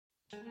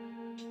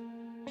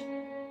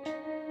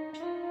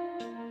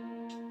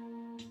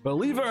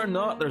Believe it or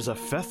not, there's a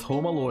fifth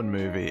Home Alone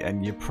movie,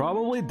 and you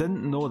probably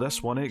didn't know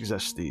this one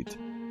existed.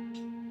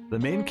 The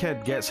main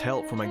kid gets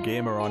help from a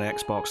gamer on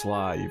Xbox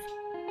Live,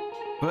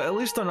 but at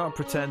least they're not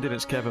pretending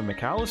it's Kevin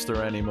McAllister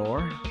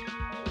anymore.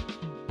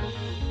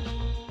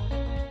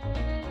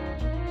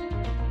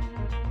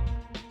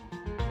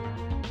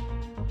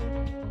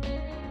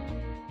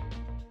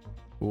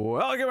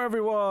 Welcome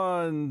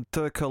everyone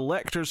to the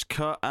Collector's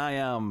Cut. I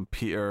am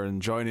Peter,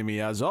 and joining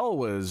me as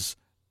always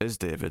is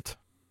David.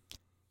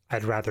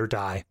 I'd rather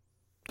die.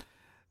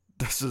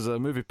 This is a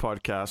movie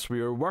podcast. We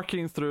are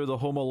working through the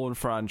Home Alone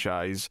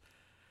franchise.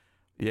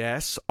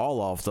 Yes,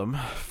 all of them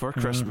for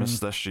Christmas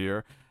this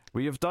year.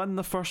 We have done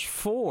the first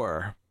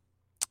four.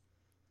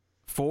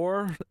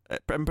 Four,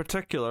 in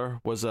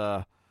particular, was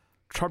a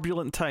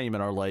turbulent time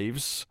in our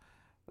lives,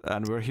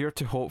 and we're here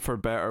to hope for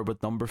better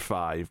with number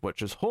 5,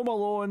 which is Home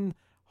Alone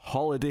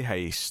Holiday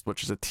Heist,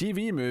 which is a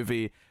TV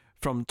movie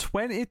from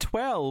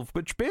 2012,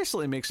 which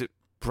basically makes it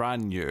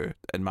brand new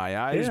in my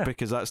eyes,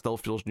 because that still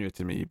feels new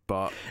to me.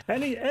 But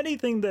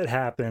anything that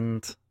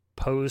happened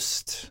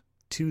post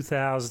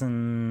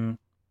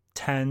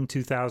 2010,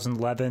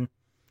 2011,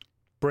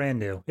 brand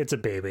new. It's a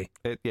baby.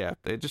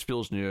 It just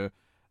feels new.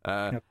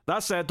 That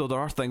said, though, there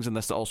are things in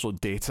this that also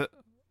date it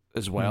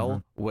as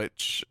well,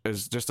 which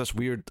is just this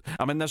weird.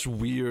 I'm in this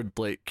weird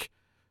like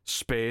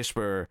space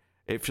where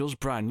it feels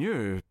brand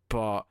new,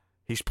 but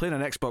he's playing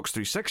an Xbox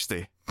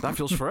 360. That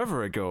feels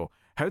forever ago.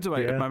 How do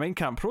I? My mind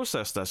can't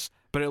process this.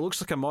 But it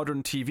looks like a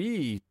modern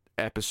TV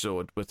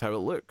episode with how it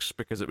looks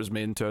because it was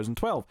made in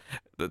 2012.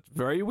 That's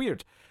very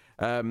weird.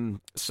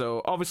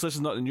 So obviously this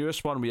is not the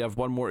newest one. We have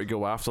one more to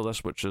go after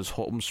this, which is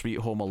Home Sweet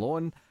Home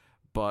Alone.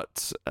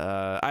 But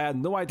I had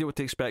no idea what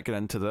to expect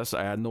getting into this.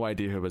 I had no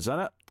idea who was in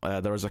it.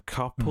 There was a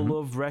couple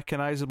of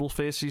recognizable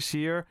faces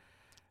here.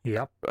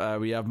 Yep.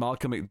 We have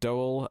Malcolm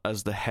McDowell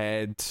as the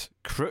head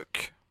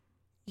crook.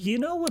 You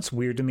know what's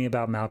weird to me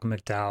about Malcolm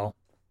McDowell?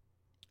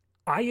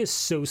 I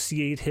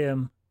associate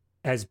him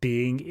as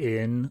being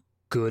in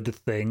good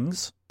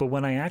things, but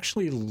when I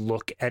actually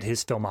look at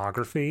his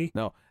filmography...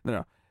 No.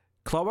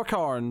 Clockwork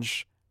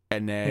Orange,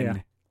 and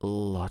then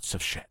lots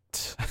of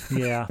shit.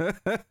 Yeah.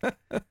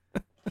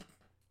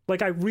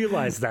 Like, I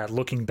realize that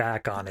looking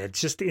back on it,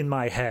 just in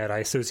my head, I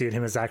associate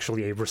him as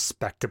actually a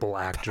respectable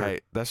actor.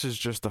 Right. This is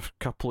just a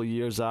couple of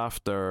years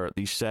after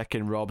the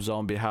second Rob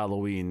Zombie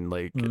Halloween.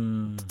 Like,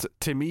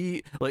 to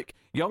me, like,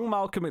 young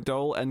Malcolm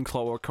McDowell in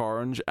Clockwork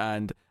Orange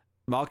and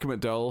Malcolm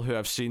McDowell, who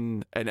I've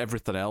seen in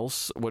everything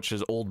else, which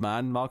is Old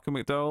Man Malcolm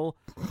McDowell,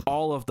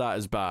 all of that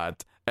is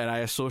bad. And I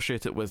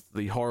associate it with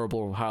the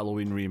horrible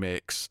Halloween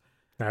remakes.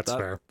 That's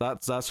fair.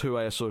 That's who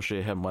I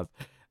associate him with.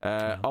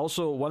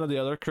 Also, one of the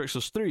other crooks,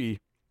 there's 3,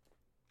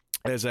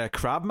 is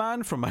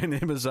Crabman from My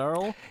Name is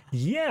Earl.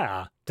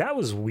 Yeah, that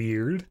was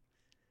weird.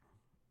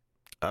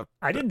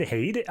 I didn't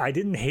hate it. I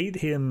didn't hate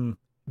him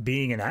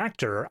being an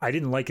actor. I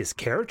didn't like his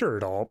character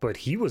at all, but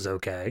he was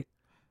okay.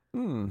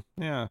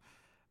 Yeah.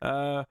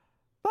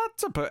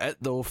 That's about it,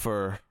 though,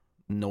 for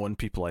known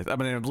people. I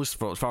mean, at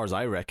least as far as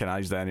I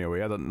recognised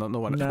anyway. I don't know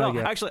one.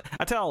 Actually,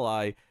 I tell a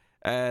lie.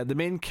 The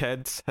main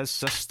kid, his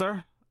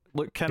sister,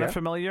 looked kind of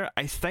familiar.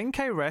 I think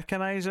I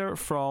recognise her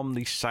from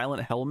the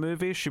Silent Hill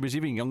movie. She was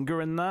even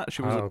younger in that.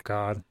 She was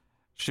God.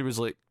 She was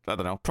like, I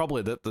don't know,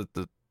 probably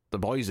the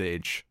boy's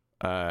age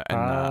in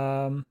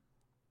that.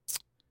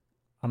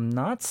 I'm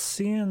not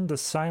seeing the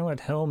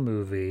Silent Hill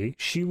movie.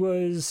 She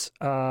was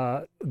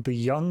the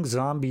young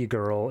zombie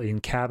girl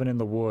in Cabin in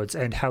the Woods,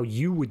 and how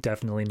you would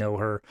definitely know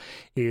her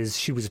is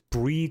she was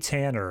Bree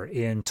Tanner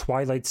in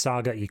Twilight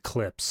Saga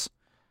Eclipse.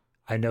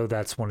 I know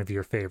that's one of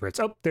your favorites.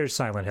 Oh, there's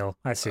Silent Hill.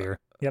 I see her.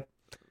 Yep.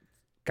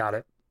 Got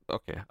it.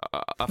 Okay.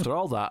 After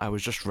all that, I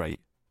was just right.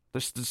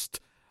 This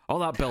all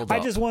that build up. I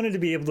just wanted to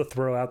be able to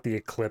throw out the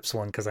Eclipse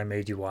one because I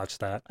made you watch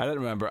that. I didn't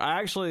remember.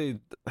 I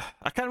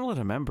can't really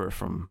remember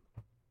from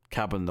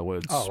Cabin in the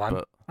Woods. Oh,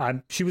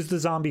 she was the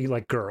zombie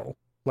girl,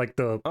 like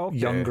the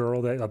young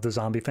girl of the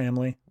zombie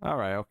family. All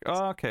right. Okay.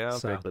 Oh, okay. I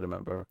vaguely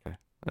remember. Okay.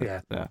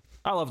 Yeah.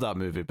 I love that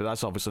movie, but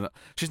that's obviously not.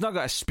 She's not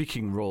got a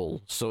speaking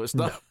role, so it's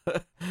not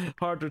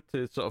harder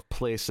to sort of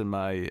place in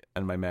my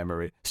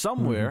memory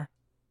somewhere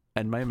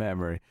in my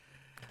memory.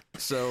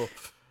 So,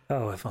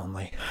 if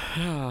only.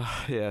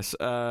 Yes.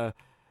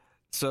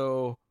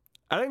 So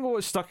I think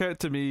what stuck out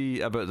to me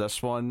about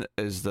this one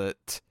is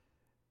that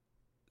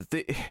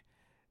they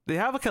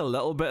have like a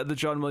little bit of the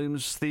John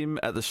Williams theme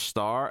at the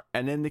start,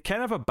 and then they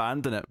kind of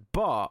abandon it,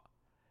 but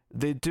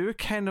they do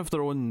kind of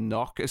their own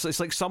knock. It's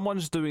like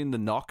someone's doing the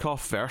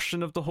knockoff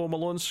version of the Home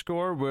Alone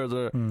score,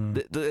 where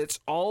it's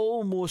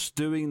almost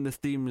doing the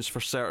themes for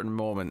certain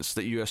moments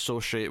that you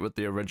associate with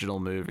the original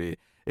movie.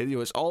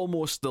 It's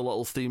almost the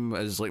little theme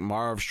as like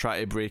Marv's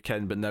trying to break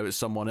in, but now it's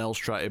someone else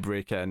trying to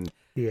break in.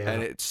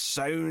 and it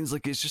sounds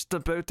like it's just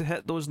about to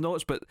hit those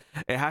notes, but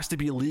it has to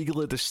be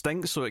legally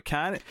distinct so it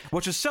can,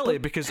 which is silly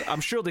because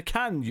I'm sure they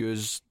can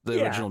use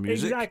the original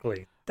music.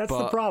 Exactly. That's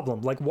the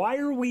problem. Like, why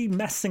are we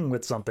messing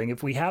with something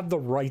if we have the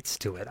rights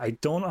to it? I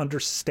don't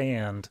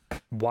understand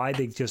why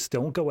they just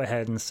don't go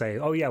ahead and say,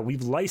 oh yeah,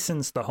 we've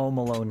licensed the Home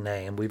Alone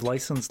name, we've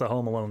licensed the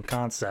Home Alone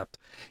concept.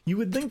 You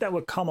would think that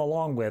would come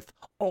along with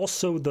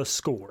also the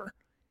score.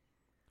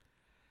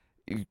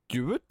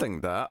 You would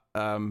think that,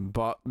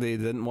 but they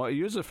didn't want to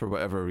use it for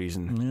whatever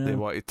reason. Yeah. They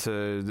wanted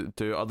to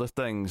do other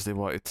things. They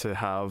wanted to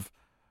have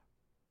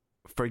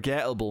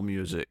forgettable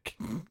music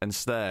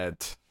instead.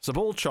 It's a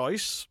bold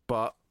choice,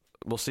 but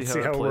we'll see how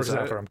it plays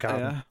out. For him,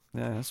 yeah,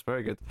 that's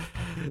very good.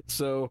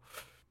 So,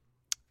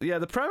 yeah,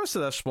 the premise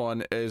of this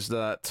one is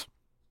that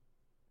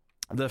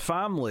the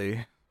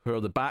family, who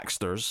are the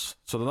Baxters,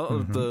 so they're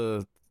not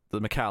the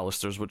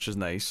McAllisters, which is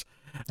nice.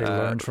 They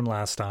learned from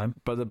last time.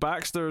 But the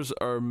Baxters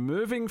are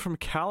moving from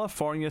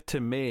California to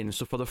Maine,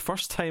 so for the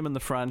first time in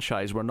the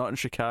franchise, we're not in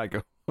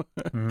Chicago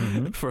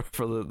for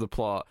the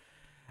plot.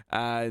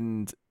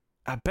 And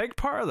a big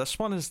part of this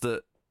one is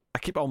that, I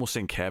keep almost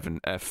saying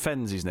Kevin,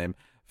 Finn's his name.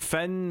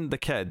 Finn, the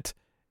kid,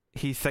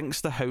 he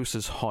thinks the house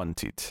is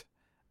haunted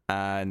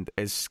and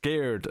is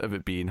scared of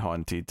it being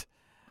haunted.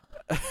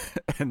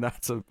 And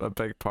that's a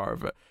big part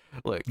of it.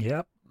 Look,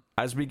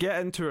 as we get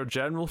into our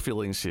general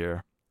feelings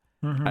here,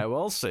 I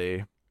will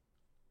say,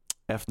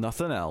 if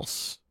nothing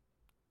else,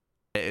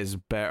 it is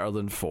better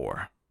than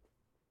 4.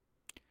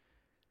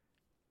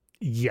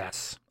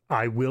 Yes,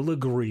 I will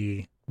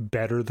agree,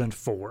 better than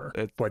 4.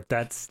 But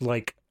that's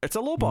like, it's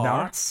a low bar.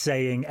 Not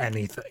saying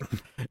anything.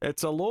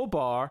 It's a low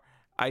bar.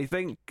 I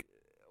think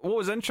what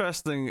was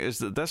interesting is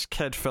that this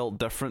kid felt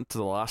different to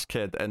the last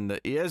kid in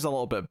that he is a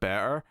little bit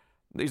better.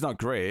 He's not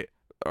great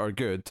or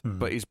good,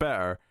 but he's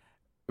better.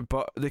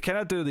 But they kind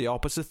of do the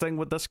opposite thing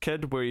with this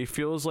kid, where he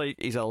feels like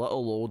he's a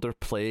little older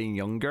playing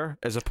younger,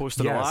 as opposed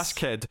to the last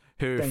kid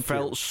who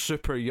felt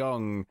super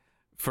young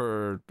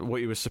for what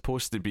he was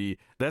supposed to be.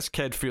 This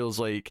kid feels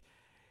like,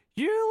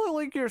 you look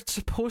like you're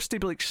supposed to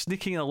be like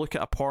sneaking a look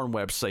at a porn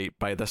website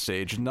by this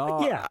age,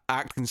 not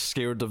acting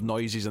scared of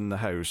noises in the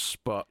house.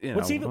 But you know,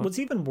 what's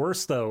even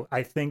worse, though,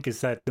 I think,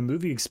 is that the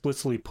movie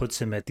explicitly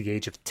puts him at the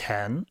age of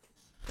 10.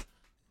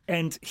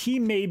 And he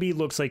maybe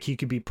looks like he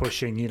could be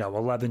pushing,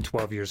 11,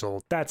 12 years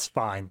old. That's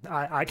fine.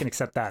 I can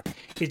accept that.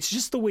 It's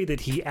just the way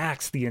that he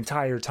acts the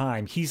entire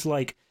time. He's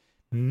like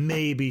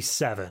maybe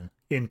 7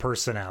 in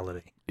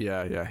personality.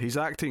 Yeah. He's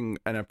acting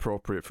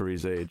inappropriate for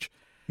his age.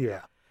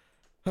 Yeah.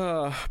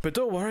 But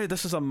don't worry,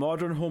 this is a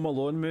modern Home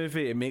Alone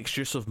movie. It makes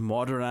use of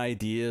modern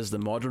ideas, the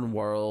modern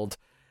world.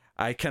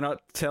 I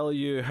cannot tell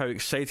you how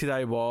excited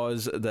I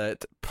was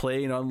that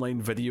playing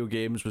online video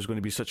games was going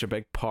to be such a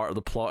big part of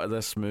the plot of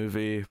this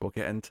movie. We'll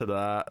get into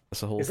that.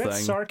 It's a whole thing. Is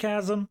that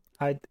sarcasm?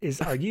 Are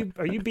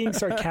you being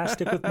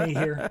sarcastic with me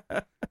here?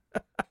 There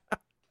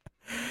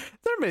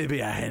may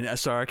be a hint of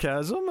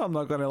sarcasm, I'm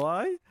not going to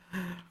lie.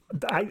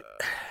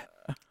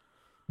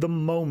 The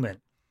moment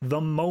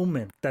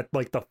that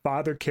like the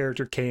father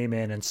character came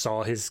in and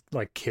saw his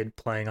like kid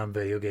playing on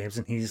video games,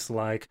 and he's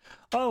like,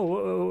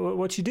 "Oh,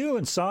 what you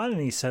doing, son?" And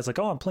he says like,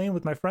 "Oh, I'm playing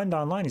with my friend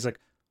online." He's like,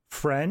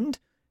 "Friend?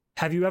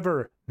 Have you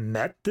ever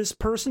met this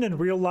person in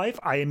real life?"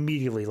 I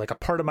immediately, like, a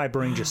part of my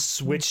brain just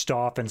switched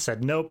off and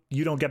said, "Nope,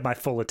 you don't get my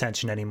full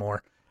attention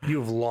anymore. You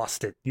have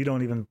lost it. You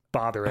don't even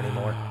bother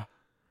anymore."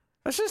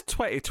 This is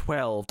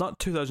 2012, not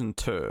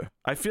 2002.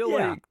 I feel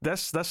like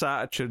this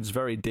attitude's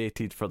very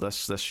dated for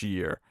this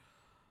year.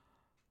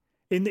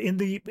 In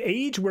the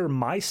age where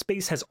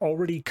MySpace has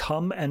already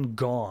come and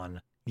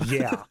gone,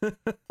 yeah.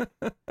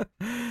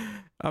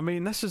 I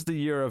mean, this is the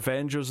year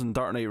Avengers and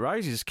Dark Knight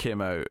Rises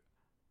came out.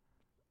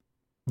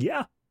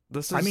 Yeah.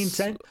 I mean,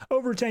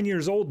 over 10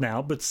 years old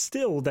now, but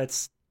still,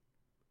 that's...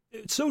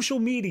 Social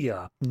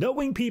media,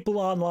 knowing people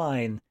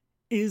online,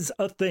 is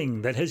a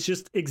thing that has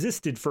just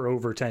existed for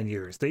over 10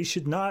 years. They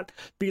should not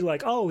be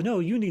like, oh, no,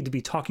 you need to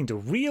be talking to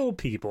real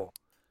people.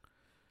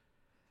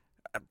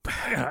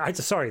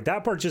 Sorry,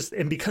 that part just,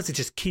 and because it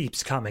just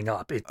keeps coming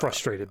up, it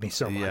frustrated me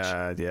so much.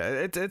 Yeah,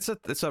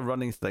 it's a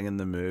running thing in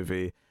the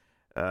movie,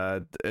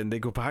 and they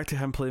go back to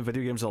him playing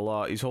video games a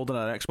lot. He's holding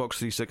an Xbox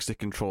 360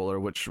 controller,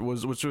 which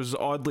was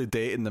oddly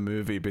dating the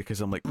movie, because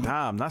I'm like,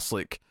 damn, that's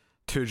like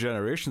 2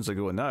 generations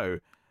ago now.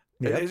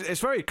 Yep. It's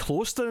very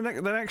close to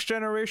the next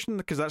generation,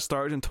 because that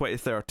started in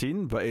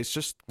 2013, but it's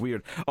just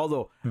weird.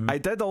 Although I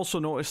did also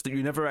notice that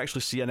you never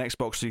actually see an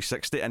Xbox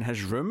 360 in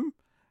his room.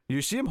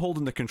 You see him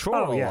holding the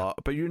controller a lot,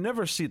 but you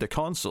never see the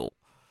console.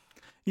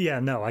 Yeah,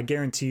 no, I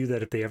guarantee you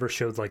that if they ever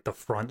showed like the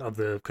front of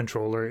the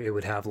controller, it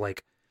would have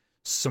like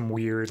some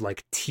weird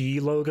like T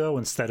logo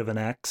instead of an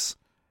X,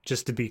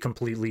 just to be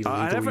completely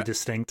legally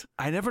distinct.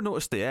 I never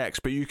noticed the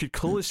X, but you could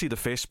clearly see the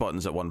face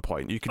buttons at one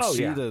point. You could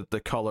see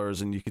the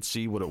colors, and you could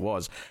see what it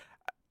was.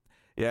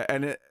 Yeah,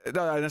 and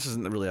this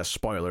isn't really a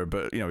spoiler,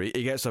 but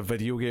he gets a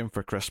video game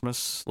for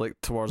Christmas, like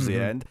towards the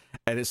end,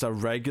 and it's a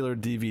regular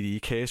DVD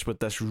case with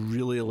this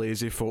really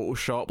lazy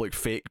Photoshop, like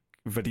fake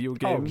video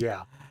game. Oh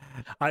yeah,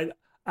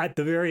 At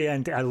the very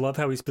end, I love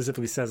how he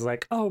specifically says,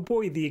 like, oh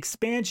boy, the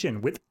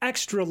expansion with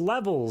extra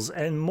levels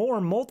and more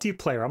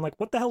multiplayer. I'm like,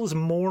 what the hell is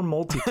more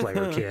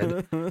multiplayer,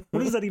 kid? What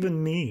does that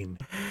even mean?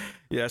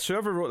 Yeah, so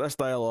whoever wrote this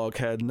dialogue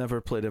had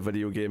never played a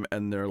video game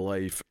in their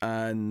life,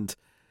 and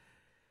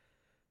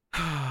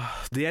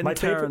the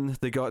intern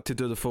they got to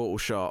do the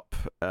Photoshop,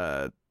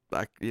 come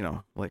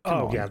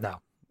on. Yeah,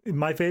 no.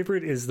 My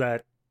favorite is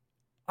that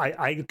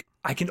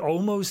I can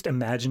almost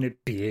imagine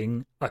it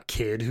being a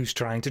kid who's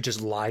trying to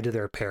just lie to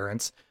their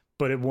parents.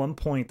 But at one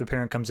point, the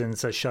parent comes in and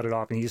says, shut it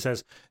off. And he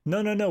says,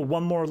 no,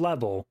 one more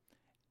level.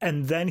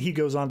 And then he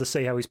goes on to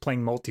say how he's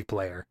playing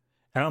multiplayer.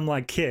 And I'm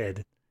like,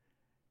 kid,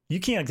 you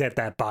can't get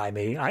that by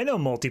me. I know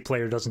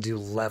multiplayer doesn't do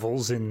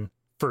levels in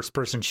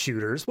first-person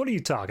shooters. What are you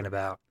talking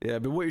about? Yeah,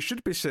 but what you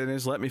should be saying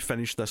is, let me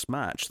finish this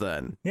match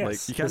then. Yes,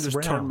 like, you can't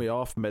just turn me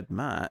off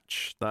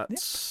mid-match.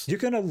 That's... You're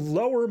going to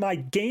lower my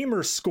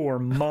gamer score,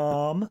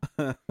 Mom.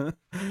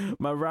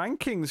 My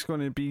ranking's going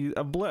to be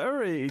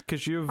obliterated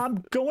because you've...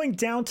 I'm going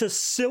down to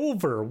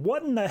silver.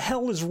 What in the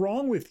hell is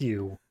wrong with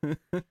you?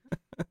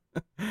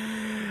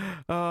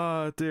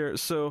 Oh, dear.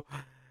 So...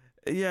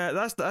 yeah,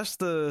 that's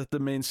the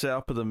main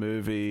setup of the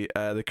movie.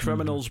 The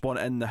criminals want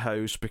in the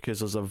house because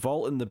there's a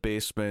vault in the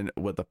basement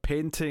with a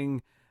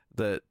painting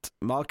that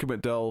Malcolm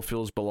McDowell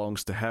feels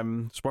belongs to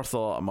him. It's worth a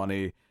lot of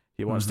money.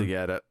 He wants to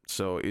get it.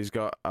 So he's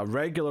got a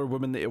regular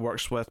woman that he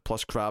works with,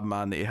 plus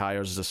Crabman that he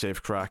hires as a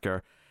safe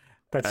cracker.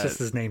 That's just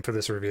his name for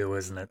this review,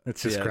 isn't it?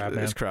 It's just Crabman.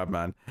 It's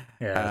Crabman.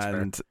 Yeah,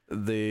 and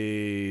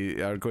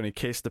they are going to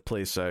case the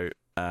place out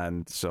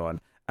and so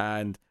on.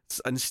 And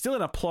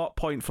stealing a plot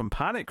point from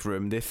Panic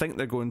Room, they think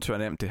they're going to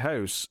an empty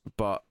house,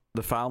 but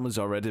the family's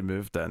already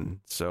moved in.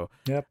 So,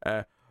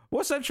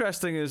 what's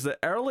interesting is that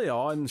early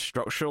on,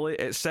 structurally,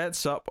 it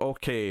sets up,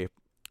 okay,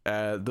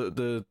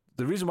 the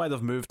reason why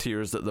they've moved here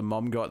is that the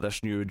mum got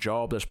this new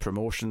job, this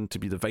promotion to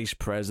be the vice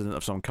president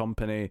of some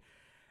company,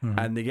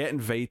 and they get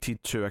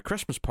invited to a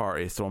Christmas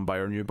party thrown by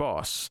her new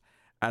boss.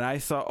 And I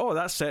thought, oh,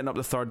 that's setting up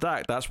the third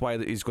act. That's why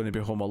he's going to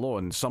be home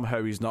alone.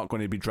 Somehow he's not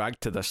going to be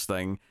dragged to this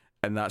thing,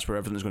 and that's where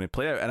everything's going to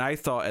play out. And I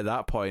thought at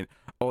that point,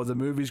 oh, the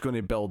movie's going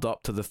to build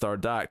up to the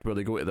third act where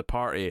they go to the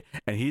party,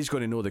 and he's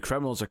going to know the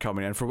criminals are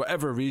coming in. For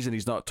whatever reason,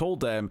 he's not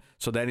told them,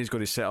 so then he's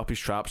going to set up his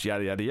traps,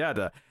 yada, yada,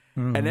 yada.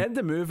 And then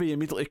the movie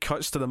immediately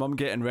cuts to the mum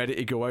getting ready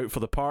to go out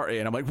for the party,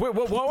 and I'm like, wait,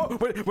 what?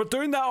 We're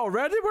doing that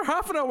already? We're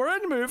half an hour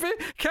in, movie?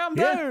 Calm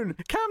down.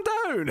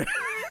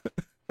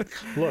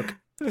 Look,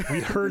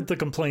 we heard the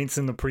complaints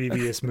in the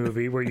previous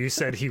movie where you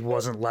said he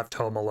wasn't left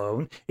home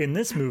alone. In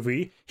this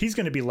movie, he's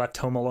going to be left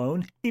home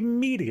alone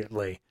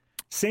immediately.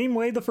 Same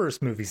way the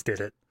first movies did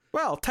it.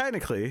 Well,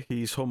 technically,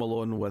 he's home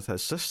alone with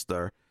his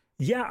sister.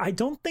 Yeah, I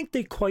don't think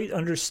they quite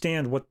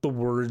understand what the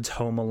words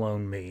home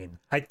alone mean.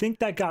 I think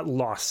that got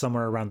lost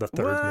somewhere around the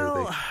third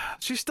movie.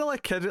 She's still a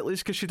kid at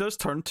least, because she does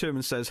turn to him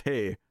and says,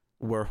 hey,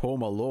 we're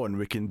home alone.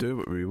 We can do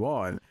what we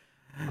want.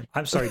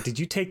 I'm sorry, did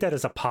you take that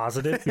as a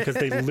positive? Because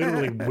they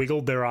literally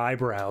wiggled their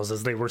eyebrows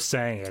as they were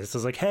saying it. It's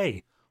like,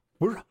 hey,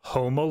 we're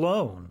home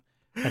alone.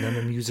 And then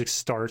the music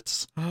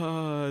starts.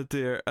 Oh,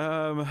 dear.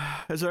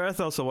 Is there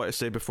anything else I want to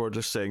say before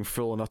just saying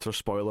full and utter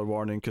spoiler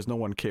warning? Because no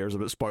one cares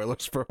about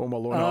spoilers for Home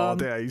Alone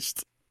Holiday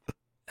Heist.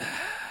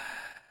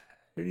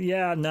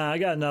 Yeah, I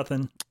got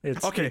nothing.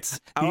 Okay.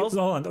 Hold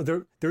on.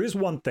 There is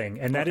one thing,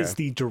 and that is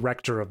the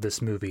director of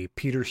this movie,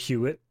 Peter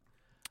Hewitt.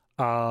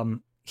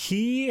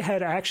 He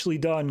had actually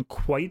done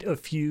quite a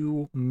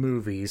few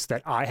movies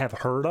that I have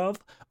heard of,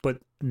 but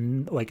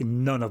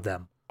none of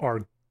them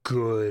are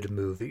good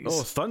movies.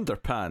 Oh,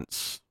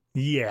 Thunderpants.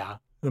 Yeah,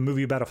 the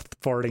movie about a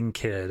farting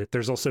kid.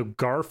 There's also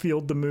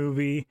Garfield the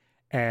movie,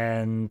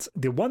 and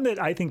the one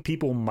that I think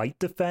people might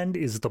defend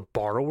is The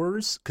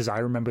Borrowers, because I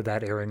remember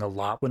that airing a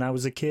lot when I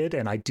was a kid,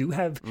 and I do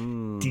have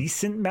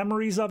decent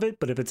memories of it,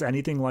 but if it's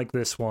anything like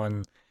this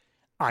one,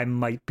 I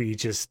might be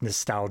just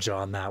nostalgia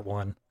on that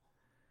one.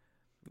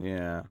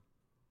 Yeah.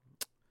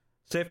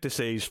 Safe to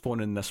say he's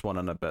phoning this one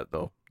in a bit,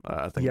 though.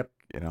 I think,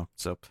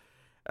 so...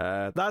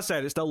 that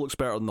said, it still looks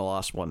better than the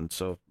last one,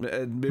 so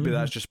maybe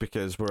that's just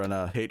because we're in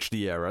a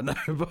HD era now.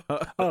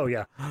 But... Oh,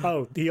 yeah.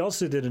 Oh, he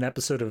also did an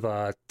episode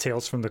of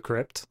Tales from the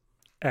Crypt,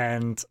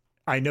 and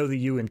I know that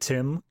you and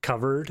Tim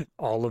covered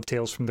all of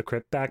Tales from the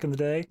Crypt back in the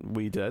day.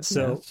 We did,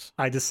 so yes.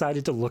 I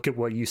decided to look at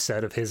what you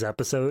said of his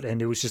episode,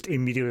 and it was just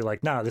immediately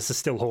like, nah, this is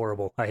still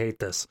horrible. I hate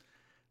this.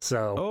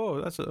 So...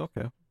 Oh, that's it.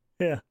 Okay.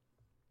 Yeah.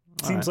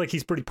 Seems like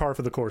he's pretty par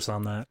for the course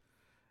on that.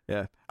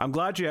 Yeah, I'm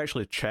glad you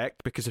actually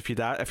checked, because if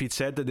you'd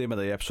said the name of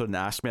the episode and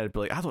asked me, I'd be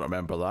like, I don't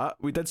remember that.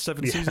 We did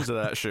 7 seasons of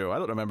that show. I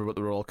don't remember what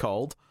they were all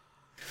called.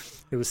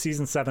 It was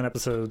season 7,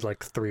 episode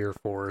 3 or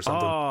 4 or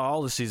something. Oh,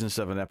 all the season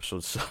 7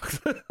 episodes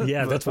sucked.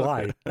 Yeah, that's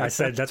why. I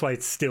said that's why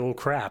it's still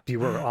crap. You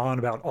were on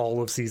about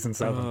all of season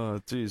 7. Oh,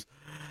 jeez.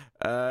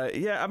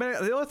 Yeah, I mean,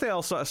 the only thing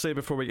I'll sort of say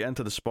before we get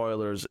into the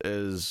spoilers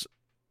is,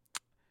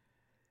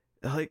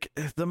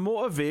 the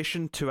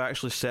motivation to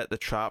actually set the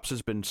traps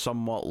has been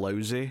somewhat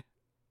lousy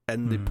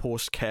in the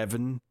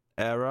post-Kevin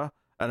era,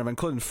 and I'm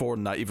including Ford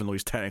in that, even though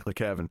he's technically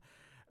Kevin.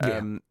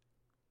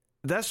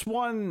 this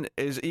one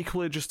is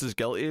equally just as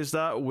guilty as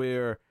that,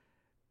 where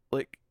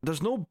like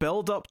there's no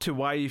build up to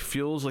why he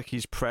feels like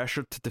he's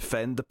pressured to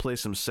defend the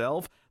place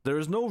himself. There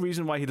is no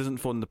reason why he doesn't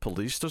phone the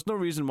police. There's no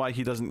reason why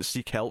he doesn't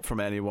seek help from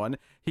anyone.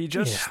 He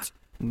just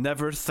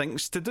never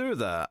thinks to do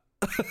that.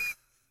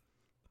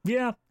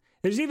 Yeah.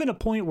 There's even a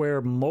point where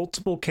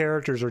multiple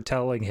characters are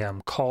telling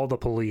him, call the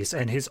police,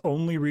 and his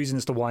only reason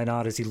as to why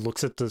not is he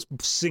looks at the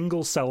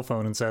single cell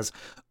phone and says,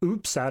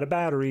 oops, out of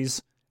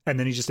batteries, and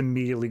then he just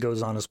immediately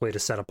goes on his way to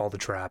set up all the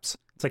traps.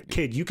 It's like,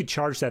 kid, you could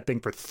charge that thing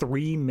for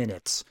 3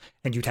 minutes,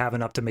 and you'd have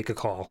enough to make a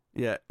call.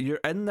 Yeah,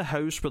 you're in the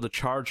house where the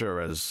charger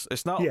is.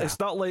 It's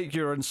not like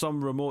you're in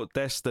some remote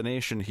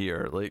destination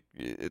here. Like...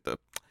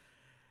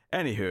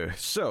 Anywho,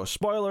 so,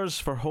 spoilers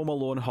for Home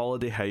Alone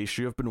Holiday Heist.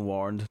 You have been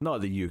warned. Not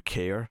that you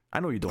care.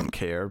 I know you don't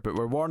care, but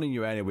we're warning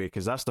you anyway,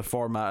 because that's the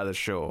format of the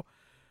show.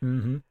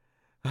 Mm-hmm.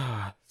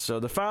 So,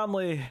 the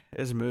family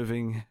is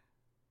moving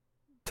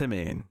to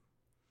Maine.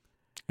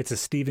 It's a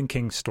Stephen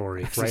King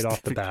story, right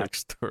off the bat.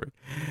 Story.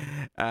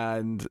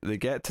 And they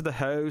get to the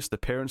house, the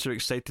parents are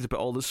excited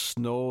about all the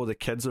snow, the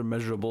kids are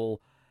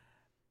miserable.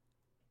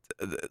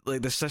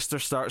 Like, the sister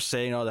starts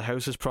saying, oh, the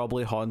house is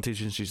probably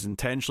haunted, and she's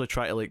intentionally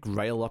trying to, like,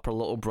 rile up her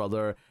little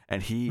brother,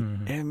 and he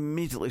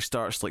immediately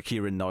starts, like,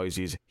 hearing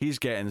noises. He's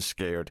getting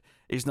scared.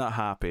 He's not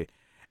happy.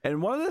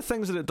 And one of the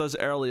things that it does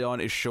early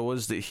on is show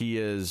us that he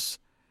is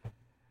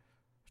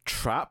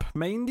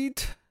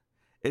trap-minded,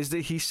 is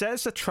that he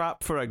sets a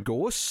trap for a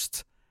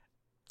ghost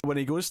when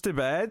he goes to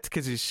bed,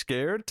 because he's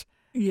scared.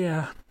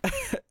 Yeah.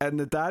 And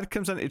the dad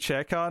comes in to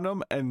check on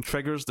him and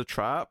triggers the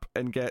trap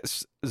and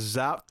gets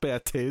zapped by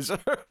a taser.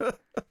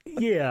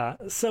 Yeah.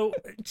 So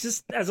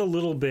just as a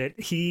little bit,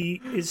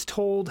 he is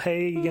told,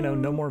 hey, you know,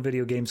 no more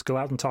video games. Go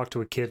out and talk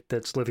to a kid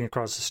that's living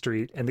across the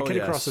street. And the kid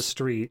across the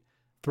street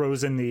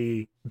throws in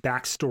the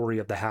backstory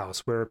of the house,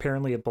 where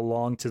apparently it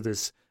belonged to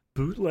this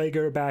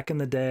bootlegger back in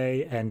the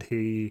day, and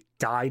he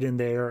died in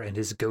there, and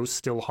his ghost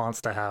still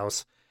haunts the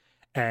house.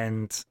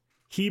 And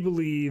he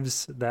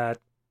believes that,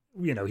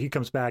 you know, he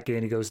comes back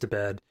in, he goes to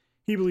bed.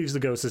 He believes the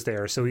ghost is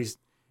there. So he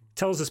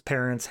tells his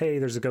parents, hey,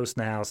 there's a ghost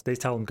in the house. They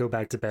tell him, go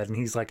back to bed. And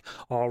he's like,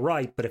 all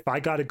right, but if I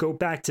got to go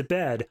back to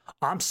bed,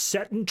 I'm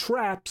setting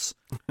traps.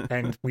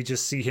 And we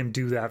just see him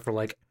do that for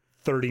like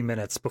 30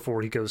 minutes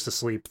before he goes to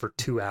sleep for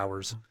 2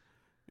 hours.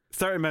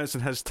 30 minutes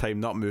in his time,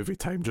 not movie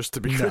time, just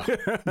to be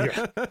clear.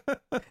 Yeah.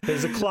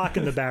 There's a clock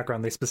in the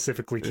background they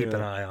specifically keep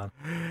an eye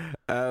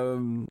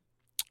on.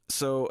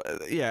 So,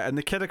 yeah, and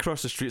the kid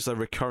across the street's a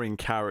recurring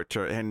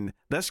character, and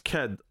this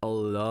kid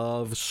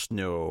loves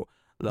snow.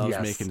 Loves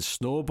making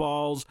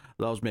snowballs,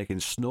 loves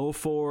making snow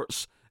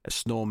forts,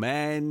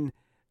 snowmen,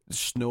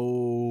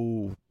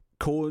 snow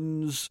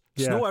cones,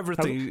 snow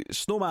everything,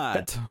 snow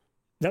mad.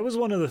 That was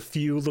one of the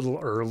few little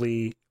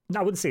early,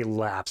 I wouldn't say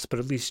laughs, but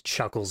at least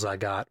chuckles I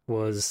got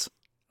was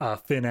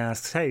Finn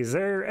asks, hey, is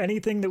there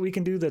anything that we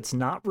can do that's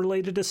not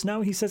related to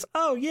snow? He says,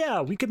 oh,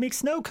 yeah, we could make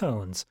snow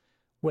cones.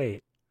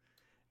 Wait.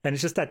 And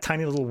it's just that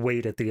tiny little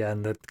wait at the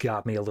end that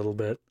got me a little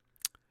bit.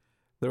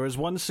 There was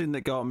one scene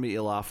that got me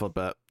to laugh a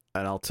bit,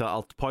 and I'll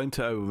point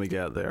it out when we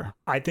get there.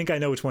 I think I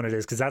know which one it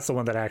is, because that's the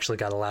one that actually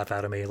got a laugh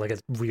out of me, like a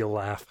real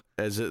laugh.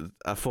 Is it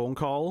a phone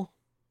call?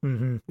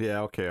 Mm-hmm.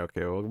 Yeah, okay,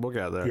 we'll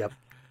get there.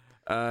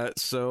 Yep.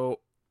 So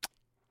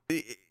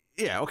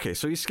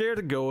he's scared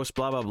of ghosts,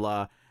 blah, blah,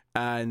 blah.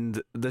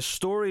 And the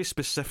story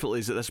specifically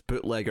is that this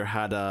bootlegger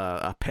had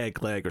a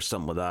peg leg or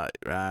something like that,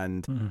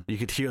 and you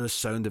could hear the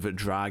sound of it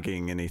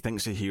dragging, and he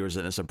thinks he hears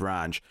it, and it's a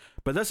branch.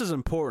 But this is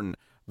important,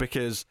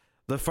 because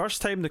the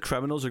first time the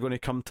criminals are going to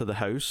come to the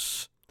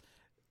house,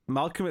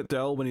 Malcolm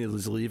McDowell, when he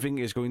is leaving,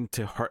 is going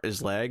to hurt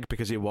his leg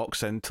because he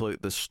walks into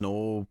like the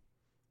snow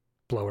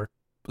blower.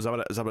 Is that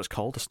what it's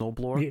called? A snow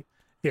blower?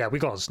 Yeah, we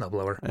call it a snow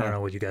blower. I don't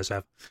know what you guys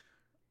have.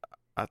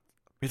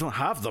 We don't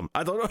have them.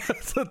 I don't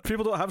know.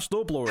 People don't have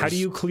snow blowers. How do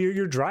you clear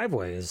your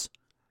driveways?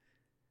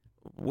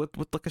 With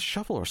like a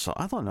shovel or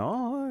something. I don't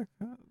know.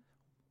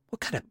 What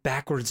kind of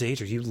backwards age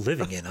are you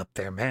living in up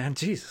there, man?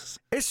 Jesus.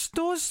 It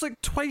snows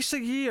like twice a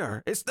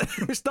year. It's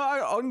not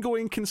an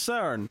ongoing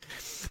concern.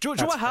 Do you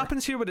know what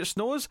happens here when it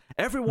snows?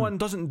 Everyone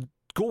doesn't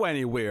go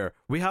anywhere.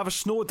 We have a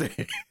snow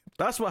day.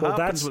 That's what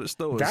happens when it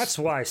snows. That's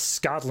why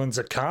Scotland's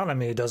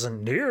economy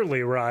doesn't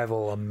nearly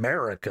rival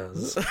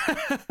America's.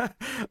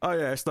 Oh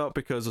yeah, it's not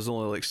because there's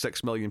only like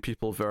 6 million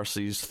people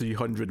versus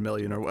 300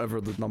 million or whatever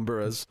the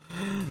number is.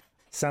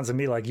 Sounds to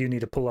me like you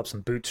need to pull up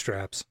some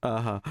bootstraps.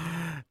 Yeah,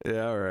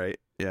 all right.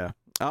 Yeah.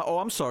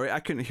 I'm sorry, I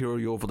couldn't hear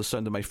you over the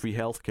sound of my free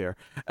healthcare.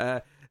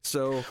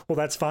 Well,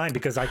 that's fine,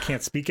 because I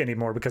can't speak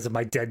anymore because of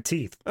my dead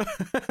teeth.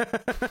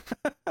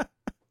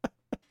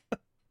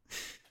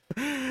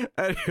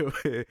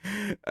 Anyway,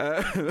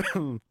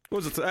 what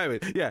was it? Anyway,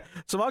 yeah.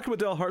 So Malcolm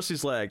McDowell hurts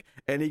his leg,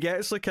 and he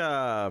gets like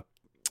a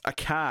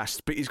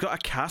cast, but he's got a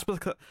cast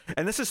with,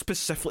 and this is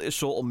specifically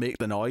so it'll make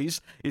the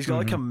noise. He's got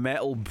like a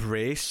metal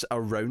brace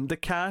around the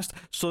cast,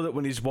 so that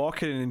when he's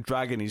walking and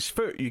dragging his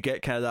foot, you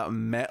get kind of that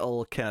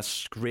metal kind of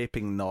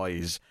scraping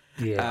noise.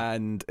 Yeah,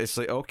 and it's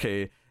like,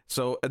 okay.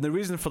 So, and the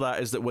reason for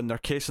that is that when they're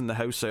casing the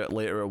house out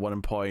later at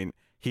one point,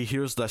 he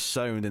hears this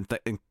sound and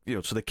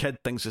so the kid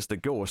thinks it's the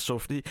ghost.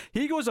 So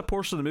he goes a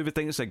portion of the movie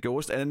thinking it's a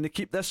ghost, and then they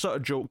keep this sort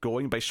of joke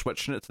going by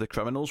switching it to the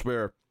criminals,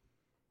 where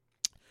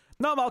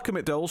not Malcolm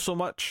McDowell so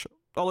much,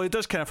 although he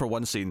does kind of for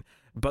one scene,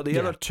 but the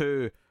other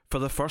two, for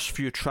the first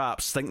few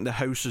traps, think the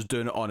house is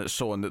doing it on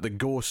its own, that the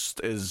ghost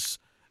is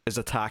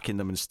attacking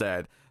them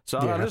instead. So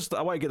I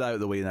want to get that out of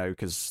the way now,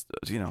 because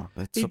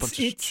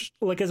it's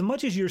like, as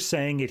much as you're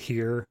saying it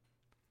here,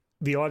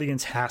 the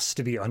audience has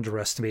to be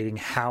underestimating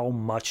how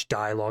much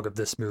dialogue of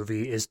this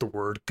movie is the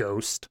word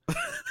ghost.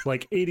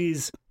 Like, it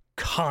is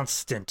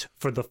constant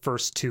for the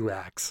first 2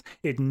 acts.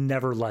 It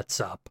never lets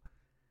up.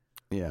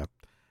 Yeah.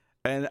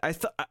 And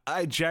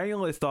I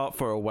genuinely thought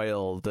for a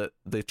while that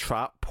the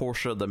trap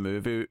portion of the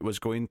movie was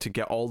going to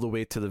get all the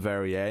way to the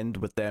very end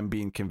with them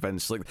being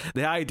convinced. Like,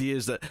 the idea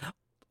is that,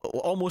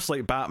 almost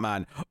like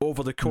Batman,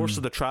 over the course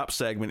of the trap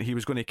segment, he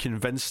was going to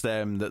convince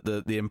them that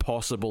the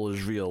impossible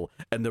is real,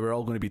 and they were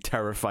all going to be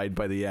terrified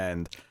by the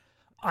end.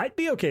 I'd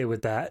be okay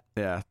with that.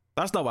 Yeah.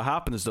 That's not what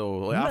happens, though.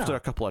 Like, after a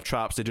couple of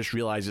traps, they just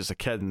realize it's a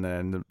kid, and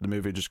then the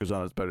movie just goes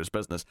on about its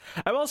business.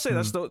 I will say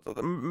that's the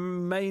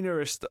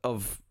minorest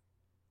of,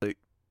 like,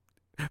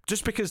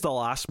 just because the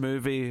last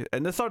movie,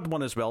 and the third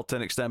one as well to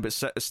an extent,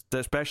 but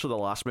especially the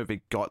last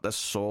movie got this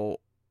so,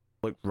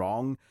 like,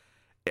 wrong.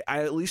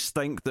 I at least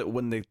think that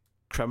when the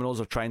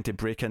criminals are trying to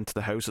break into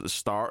the house at the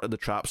start of the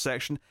trap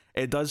section,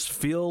 it does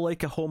feel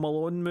like a Home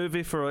Alone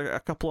movie for a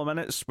couple of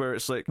minutes, where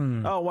it's like,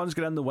 oh, one's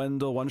getting in the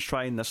window, one's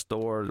trying this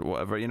door,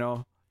 whatever, you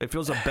know? It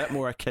feels a bit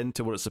more akin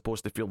to what it's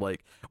supposed to feel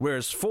like.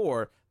 Whereas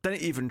 4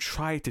 didn't even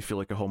try to feel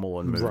like a Home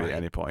Alone movie at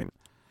any point.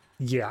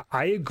 Yeah,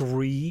 I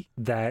agree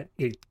that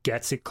it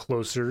gets it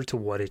closer to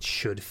what it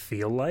should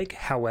feel like.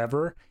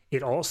 However,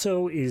 it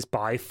also is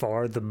by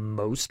far the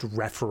most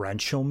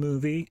referential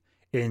movie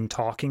in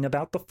talking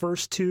about the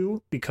first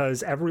 2,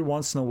 because every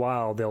once in a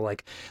while they'll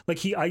like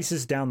he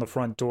ices down the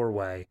front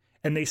doorway,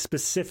 and they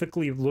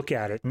specifically look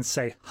at it and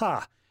say,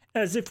 ha,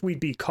 as if we'd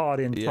be caught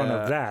in front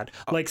of that,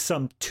 like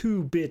some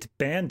 2-bit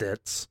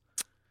bandits.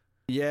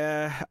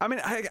 Yeah, I mean,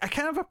 I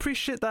kind of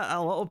appreciate that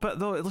a little bit,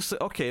 though. It looks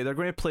like, okay, they're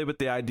going to play with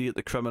the idea that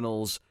the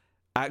criminals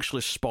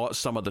actually spot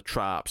some of the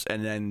traps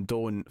and then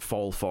don't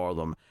fall for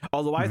them.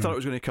 Although I thought it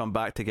was going to come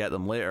back to get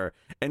them later.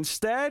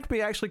 Instead,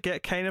 we actually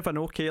get kind of an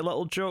okay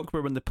little joke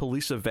where when the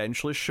police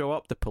eventually show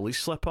up, the police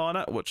slip on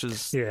it, which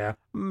is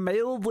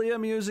mildly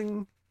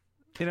amusing.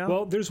 You know?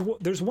 Well,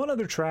 there's one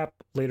other trap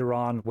later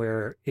on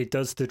where it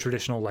does the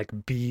traditional, like,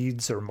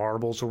 beads or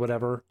marbles or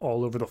whatever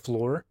all over the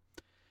floor.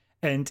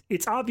 And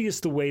it's obvious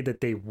the way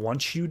that they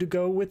want you to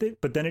go with it,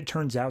 but then it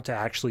turns out to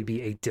actually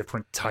be a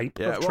different type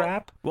of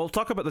trap. We'll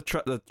talk about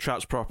the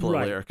traps properly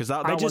later, because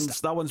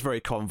that one's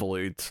very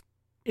convoluted.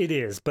 It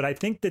is, but I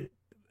think that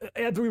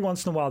every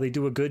once in a while they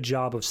do a good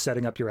job of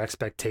setting up your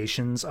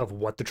expectations of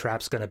what the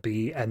trap's going to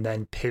be and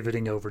then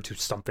pivoting over to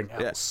something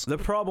else. The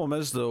problem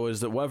is, though, is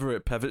that whatever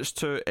it pivots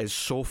to is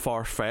so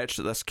far-fetched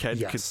that this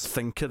kid could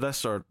think of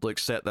this or, like,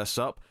 set this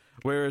up.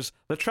 Whereas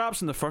the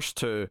traps in the first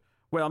 2...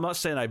 Well, I'm not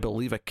saying I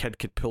believe a kid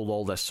could pull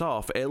all this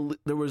off.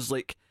 There was,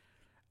 like,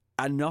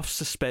 enough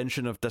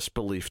suspension of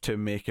disbelief to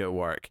make it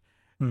work.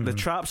 The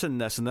traps in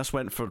this, and this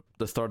went for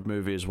the third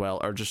movie as well,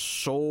 are just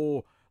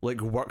so,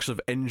 like, works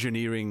of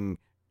engineering,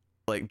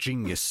 like,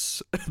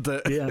 genius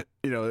that,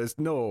 you know, there's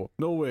no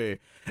way.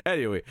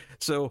 Anyway,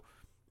 so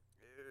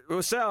it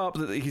was set up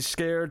that he's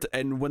scared,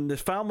 and when the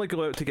family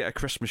go out to get a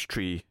Christmas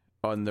tree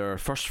on their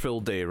first full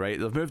day, right?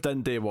 They've moved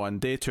in day 1,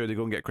 day 2, they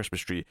go and get a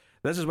Christmas tree.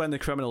 This is when the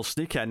criminals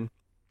sneak in.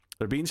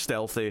 They're being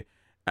stealthy,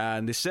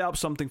 and they set up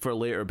something for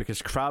later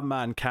because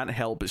Crabman can't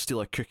help but steal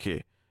a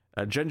cookie,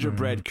 a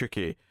gingerbread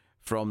cookie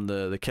from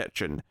the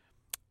kitchen.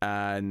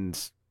 And,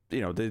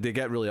 you know, they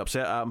get really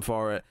upset at him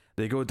for it.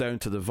 They go down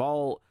to the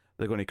vault,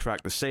 they're going to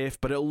crack the safe,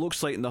 but it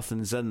looks like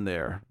nothing's in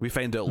there. We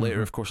find out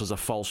later, of course, there's a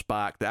false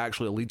back that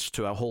actually leads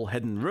to a whole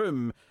hidden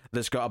room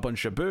that's got a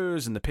bunch of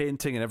booze and the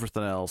painting and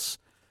everything else.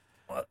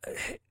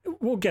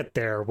 We'll get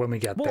there when we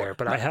get there,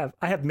 but I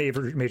have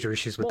major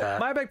issues with that.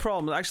 My big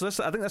problem, actually,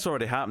 I think this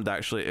already happened,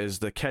 actually, is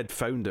the kid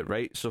found it,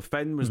 right? So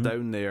Finn was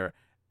down there,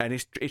 and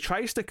he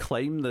tries to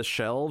climb the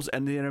shelves,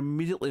 and they're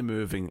immediately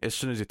moving as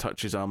soon as he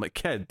touches them. I'm like,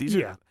 kid, these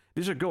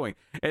are going.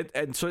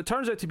 And so it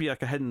turns out to be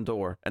like a hidden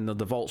door, and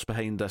the vault's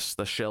behind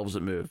the shelves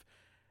that move.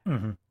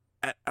 And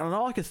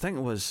all I could think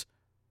was,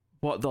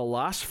 what, the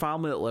last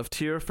family that lived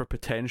here for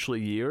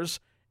potentially years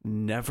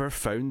never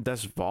found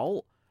this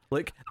vault?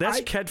 Like,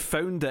 this kid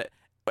found it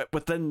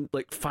within,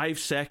 like, 5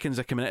 seconds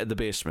of coming out of the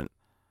basement.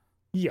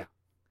 Yeah.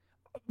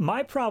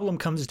 My problem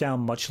comes down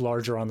much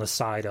larger on the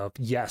side of,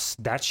 yes,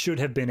 that should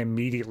have been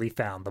immediately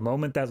found. The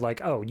moment that, like,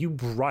 oh, you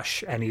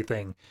brush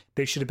anything,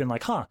 they should have been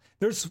like, huh,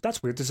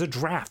 that's weird. There's a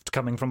draft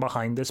coming from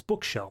behind this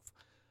bookshelf.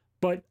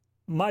 But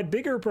my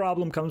bigger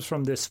problem comes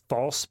from this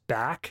false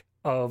back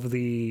of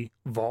the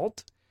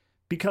vault,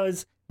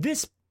 because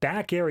this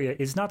back area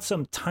is not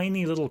some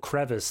tiny little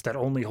crevice that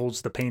only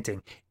holds the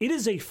painting. It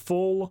is a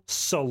full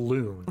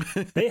saloon.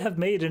 They have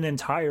made an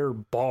entire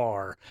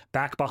bar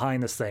back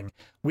behind this thing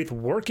with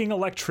working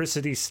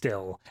electricity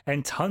still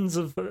and tons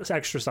of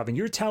extra stuff. And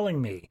you're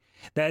telling me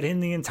that in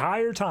the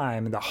entire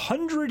time, in the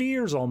 100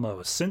 years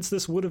almost since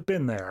this would have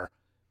been there,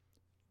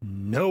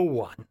 no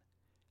one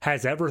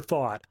has ever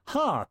thought,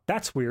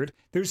 that's weird.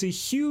 There's a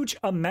huge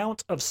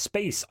amount of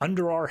space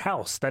under our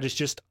house that is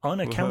just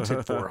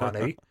unaccounted for,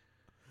 honey.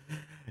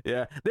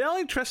 Yeah, the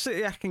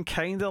electricity I can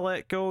kind of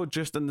let go,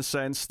 just in the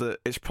sense that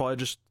it's probably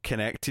just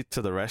connected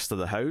to the rest of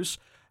the house.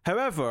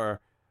 However,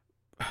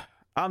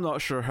 I'm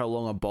not sure how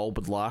long a bulb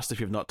would last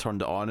if you've not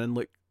turned it on in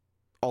like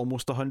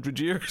almost 100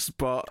 years,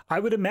 but I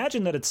would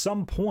imagine that at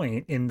some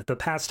point in the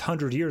past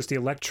 100 years, the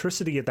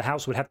electricity at the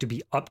house would have to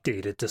be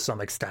updated to some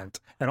extent,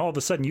 and all of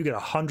a sudden you get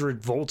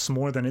 100 volts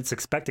more than it's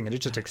expecting, and it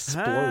just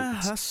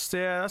explodes.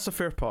 That's a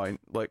fair point.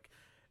 Like,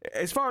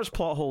 as far as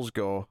plot holes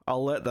go,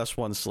 I'll let this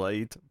one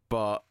slide,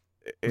 but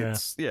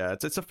it's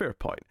a fair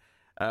point.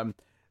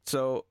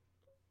 So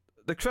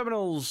the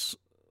criminals,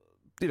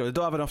 they don't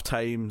have enough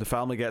time. The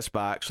family gets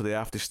back, so they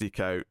have to sneak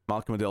out.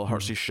 Malcolm McDowell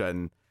hurts his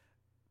shin,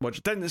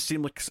 which didn't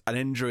seem like an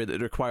injury that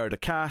required a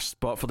cast,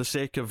 but for the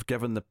sake of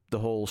giving the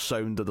whole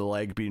sound of the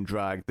leg being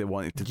dragged, they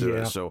wanted to do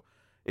it, so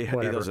he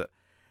does it.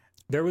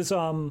 There was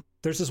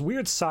there's this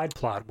weird side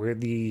plot where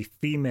the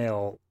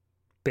female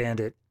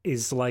bandit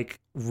is like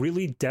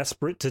really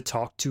desperate to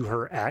talk to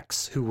her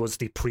ex, who was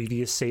the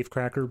previous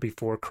safecracker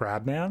before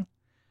Crabman.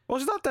 Well,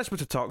 she's not desperate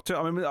to talk to.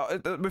 I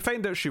mean, we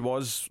find out she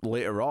was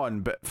later on,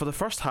 but for the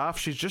first half,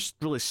 she's just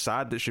really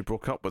sad that she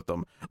broke up with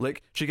them.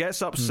 Like, she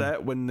gets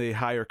upset when they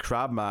hire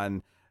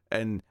Crabman,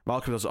 and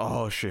Malcolm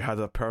goes, she had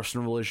a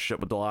personal relationship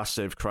with the last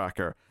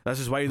safecracker. This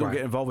is why you don't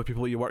get involved with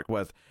people you work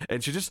with.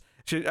 And she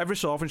every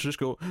so often she'll just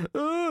go,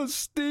 "Oh,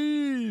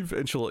 Steve,"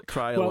 and she'll like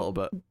cry a little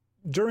bit.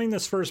 During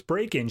this first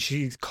break-in,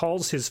 she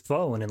calls his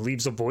phone and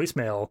leaves a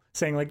voicemail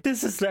saying, like,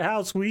 "This is the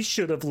house we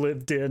should have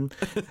lived in,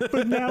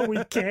 but now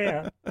we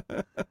can't."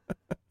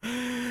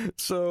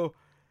 So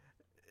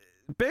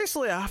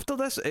basically, after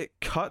this, it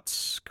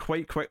cuts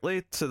quite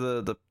quickly to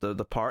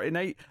the party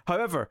night.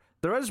 However,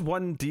 there is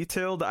one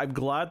detail that I'm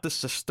glad the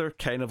sister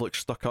kind of like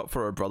stuck up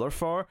for her brother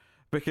for,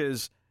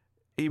 because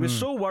he was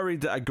so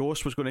worried that a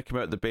ghost was going to come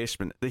out of the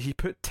basement that he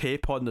put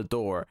tape on the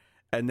door.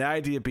 And the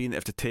idea being,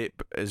 if the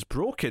tape is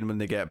broken when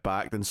they get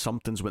back, then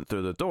something's went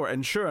through the door.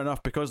 And sure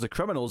enough, because the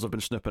criminals have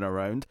been snooping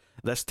around,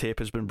 this tape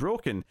has been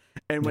broken.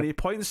 And when he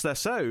points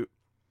this out,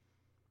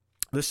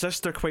 the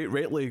sister, quite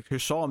rightly, who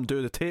saw him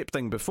do the tape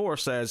thing before,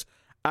 says,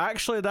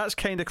 "Actually, that's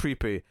kind of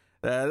creepy.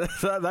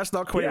 That's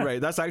not quite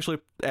right. That's actually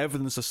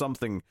evidence of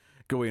something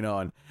going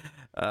on."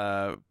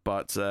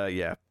 But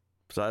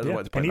So I don't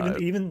want to point that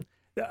out. Even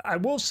I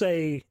will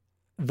say,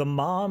 the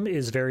mom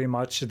is very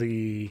much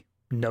the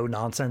no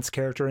nonsense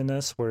character in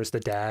this, whereas the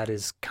dad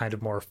is kind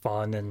of more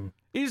fun and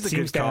he's the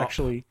seems good to cop.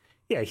 actually,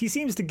 he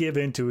seems to give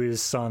into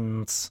his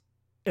son's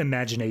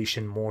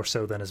imagination more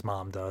so than his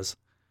mom does.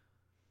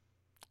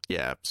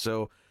 Yeah,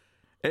 so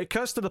it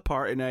cuts to the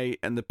party night,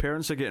 and the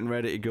parents are getting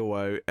ready to go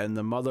out, and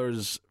the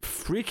mother's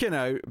freaking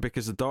out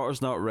because the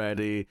daughter's not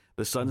ready,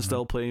 the son's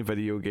still playing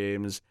video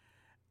games,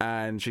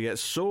 and she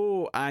gets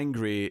so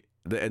angry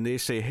and they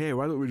say, "Hey,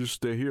 why don't we just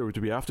stay here?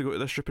 Do we have to go to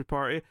this stupid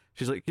party?"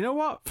 She's like, "You know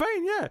what?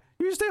 Fine, yeah,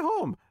 you stay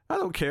home. I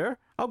don't care.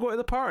 I'll go to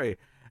the party."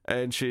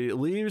 And she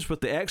leaves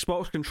with the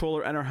Xbox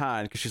controller in her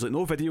hand, because she's like,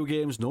 no video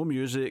games, no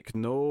music,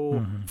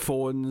 no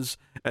phones.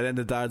 And then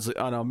the dad's like,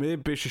 "Oh no,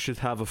 maybe she should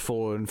have a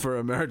phone for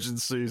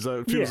emergencies.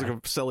 That feels like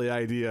a silly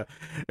idea."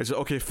 It's like,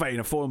 "Okay, fine,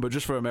 a phone, but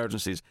just for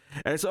emergencies."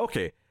 And it's like,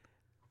 okay.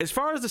 As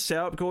far as the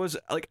setup goes,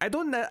 like, I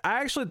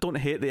actually don't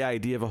hate the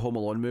idea of a Home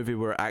Alone movie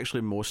where it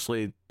actually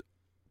mostly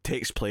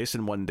takes place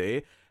in one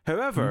day.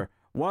 However,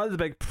 one of the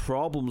big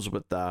problems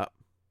with that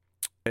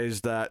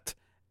is that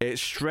it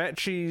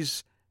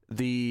stretches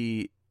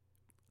the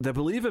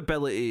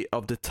believability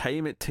of the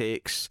time it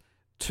takes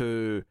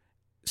to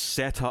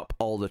set up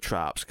all the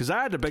traps. Because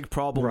I had a big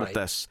problem with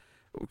this,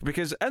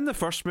 because in the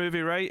first movie,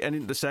 right, and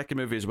in the second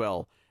movie as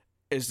well,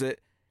 is that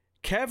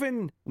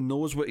Kevin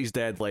knows what his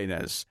deadline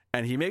is,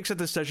 and he makes a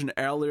decision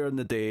earlier in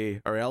the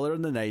day or earlier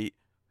in the night,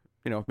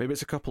 maybe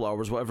it's a couple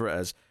hours, whatever it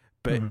is,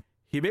 but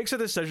he makes a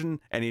decision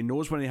and he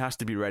knows when he has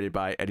to be ready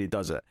by, and he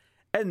does it.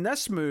 In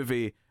this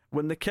movie,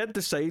 when the kid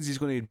decides he's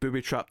going to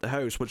booby trap the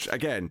house, which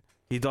again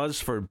he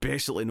does for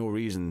basically no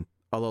reason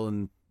other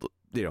than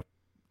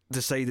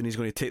deciding he's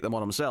going to take them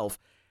on himself,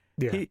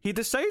 he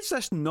decides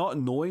this not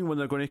knowing when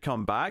they're going to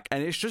come back,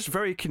 and it's just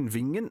very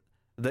convenient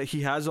that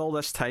he has all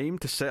this time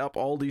to set up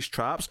all these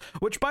traps,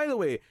 which, by the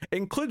way,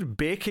 include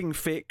baking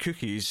fake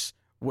cookies,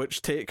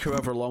 which take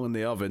however long in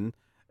the oven,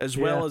 as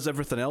well as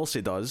everything else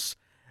he does.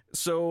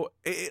 So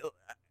it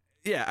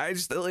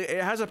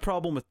has a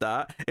problem with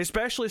that,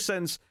 especially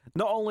since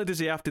not only does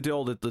he have to do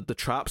all the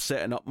trap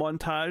setting up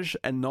montage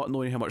and not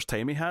knowing how much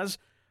time he has.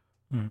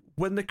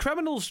 When the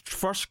criminals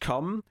first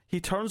come, he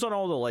turns on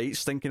all the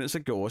lights thinking it's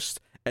a ghost,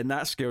 and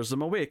that scares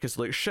them away because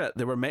like shit,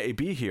 they were meant to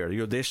be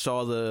here. They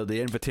saw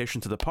the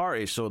invitation to the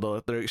party,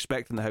 so they're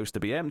expecting the house to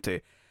be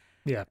empty.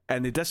 Yeah,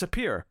 and they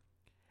disappear.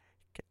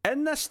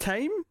 In this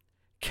time,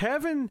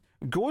 Kevin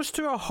goes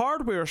to a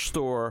hardware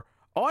store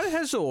on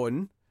his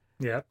own.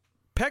 Yeah,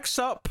 picks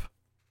up,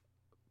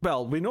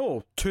 well, we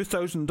know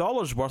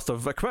 $2,000 worth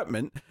of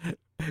equipment.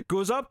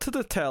 Goes up to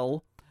the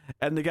till.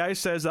 And the guy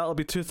says, that'll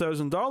be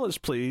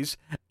 $2,000, please.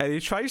 And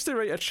he tries to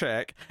write a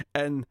check.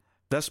 And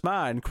this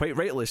man, quite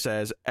rightly,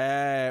 says,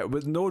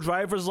 with no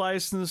driver's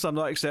license, I'm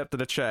not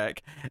accepting a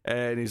check.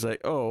 And he's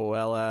like, oh,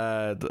 well,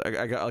 I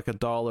got like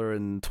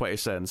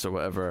 $1.20 or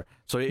whatever.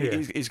 So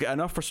he's got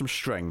enough for some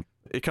string.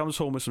 He comes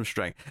home with some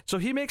string. So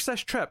he makes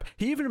this trip.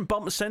 He even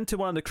bumps into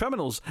one of the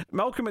criminals.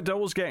 Malcolm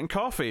McDowell's getting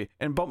coffee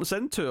and bumps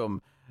into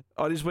him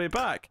on his way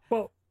back.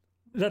 Well,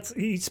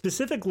 he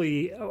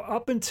specifically,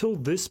 up until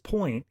this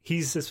point,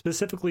 he's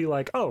specifically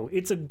like, oh,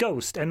 it's a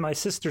ghost and my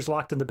sister's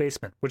locked in the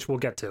basement, which we'll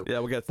get to. Yeah,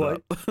 we'll get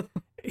to that.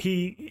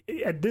 He,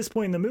 at this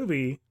point in the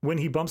movie, when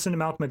he bumps into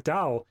Malcolm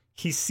McDowell,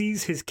 he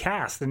sees his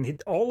cast,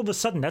 and all of a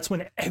sudden, that's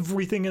when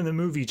everything in the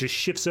movie just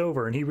shifts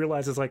over, and he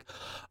realizes, like,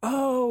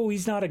 oh,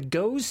 he's not a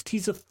ghost,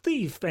 he's a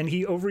thief, and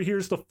he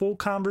overhears the full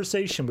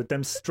conversation with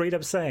them straight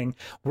up saying,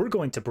 we're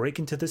going to break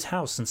into this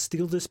house and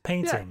steal this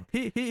painting.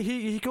 Yeah,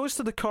 he goes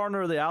to the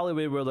corner of the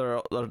alleyway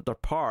where they're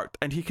parked,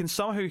 and he can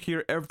somehow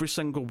hear every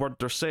single word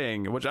they're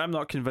saying, which I'm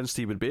not convinced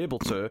he would be able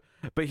to,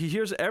 but he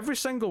hears every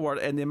single word,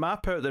 and they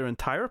map out their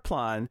entire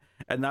plan,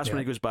 and that's when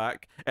he goes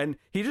back, and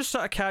he just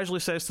sort of casually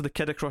says to the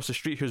kid across the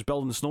street who's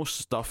building snow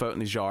stuff out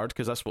in his yard,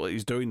 because that's what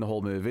he's doing the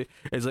whole movie.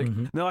 He's like,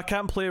 no, I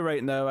can't play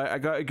right now. I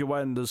gotta go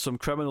in. There's some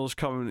criminals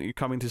coming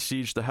to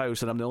siege the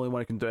house, and I'm the only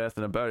one who can do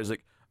anything about it. He's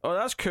like, oh,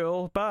 that's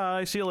cool.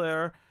 Bye. See you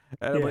later.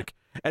 And I'm like,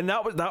 and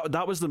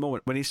that was the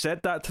moment when he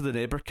said that to the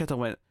neighbor kid. I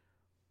went,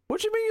 what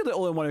do you mean you're the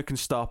only one who can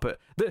stop it?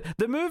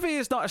 The movie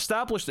is not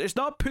established. It's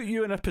not put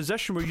you in a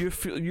position where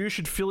you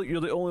should feel like you're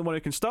the only one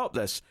who can stop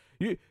this.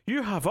 You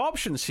have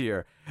options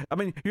here. I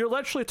mean, you're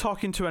literally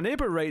talking to a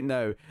neighbor right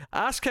now.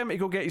 Ask him to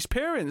go get his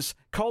parents.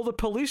 Call the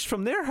police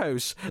from their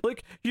house.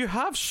 Like, you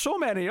have so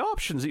many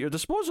options at your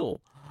disposal.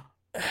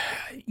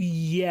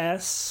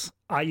 Yes,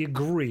 I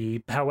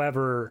agree.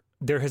 However,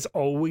 there has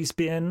always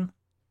been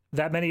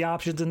that many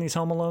options in these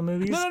Home Alone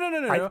movies. No.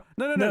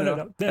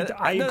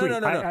 I agree.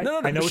 I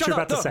know what you're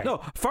about to say.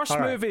 No, first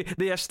movie,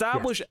 they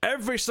establish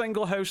every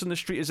single house in the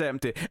street is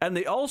empty, and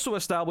they also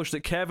establish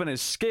that Kevin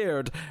is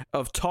scared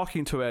of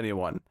talking to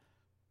anyone.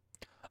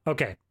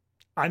 Okay.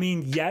 I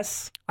mean,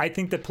 yes, I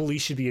think that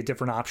police should be a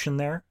different option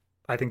there.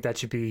 I think that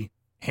should be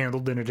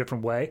handled in a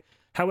different way.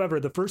 However,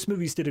 the first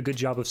movies did a good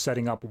job of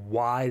setting up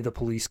why the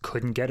police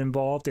couldn't get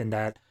involved, in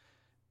that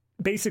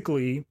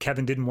basically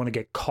Kevin didn't want to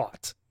get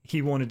caught.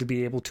 He wanted to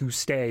be able to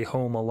stay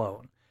home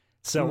alone.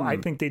 So I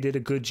think they did a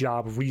good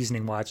job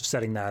reasoning-wise of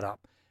setting that up.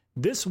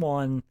 This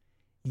one,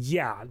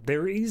 yeah,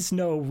 there is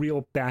no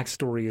real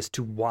backstory as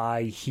to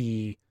why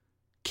he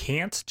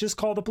can't just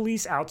call the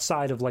police,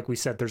 outside of, like we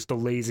said, there's the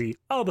lazy,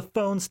 oh, the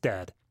phone's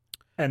dead.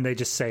 And they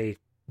just say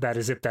that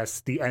as if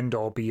that's the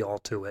end-all, be-all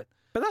to it.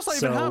 But that's not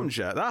even happened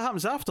yet. That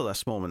happens after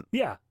this moment.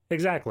 Yeah,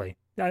 exactly.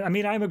 I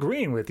mean, I'm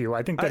agreeing with you.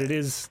 I think that it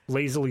is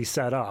lazily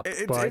set up.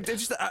 But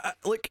it's just,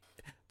 like...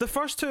 The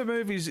first two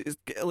movies,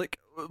 like,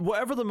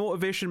 whatever the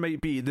motivation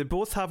might be, they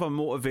both have a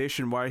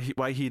motivation why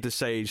he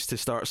decides to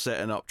start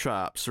setting up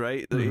traps,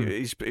 right?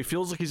 He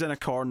feels like he's in a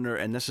corner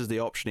and this is the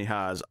option he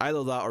has.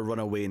 Either that or run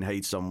away and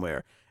hide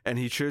somewhere. And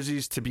he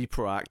chooses to be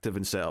proactive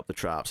and set up the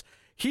traps.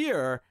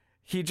 Here,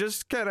 he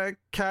just kind of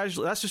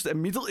casually, that's just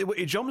immediately what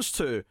he jumps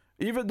to.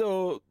 Even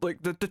though,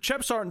 like, the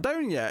chips aren't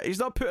down yet. He's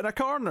not put in a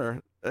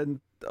corner. And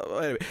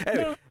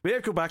anyway, we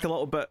have to go back a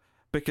little bit,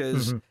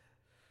 because...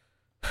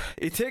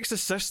 He takes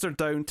his sister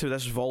down to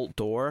this vault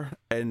door,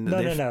 and no.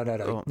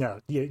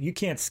 You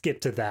can't skip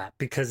to that,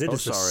 because it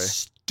is the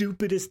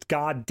stupidest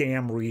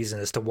goddamn reason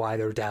as to why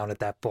they're down at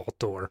that vault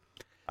door.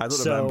 I don't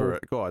remember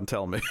it. Go on,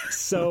 tell me.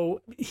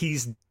 So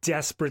he's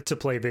desperate to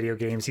play video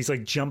games. He's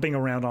like jumping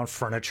around on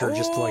furniture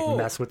just to like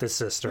mess with his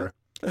sister.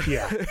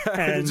 Yeah,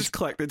 and it just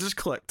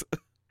clicked.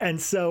 And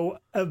so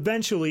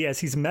eventually, as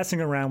he's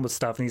messing around with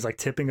stuff and he's like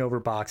tipping over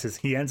boxes,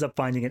 he ends up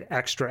finding an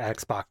extra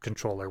Xbox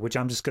controller, which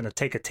I'm just going to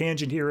take a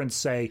tangent here and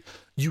say,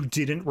 you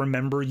didn't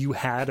remember you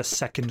had a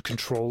second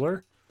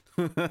controller?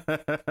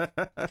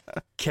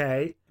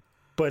 Okay.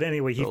 But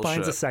anyway, he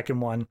finds a second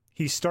one.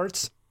 He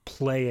starts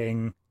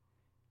playing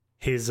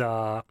his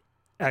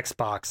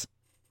Xbox.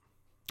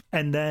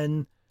 And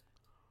then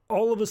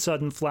all of a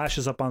sudden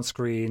flashes up on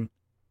screen,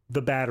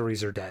 the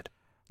batteries are dead.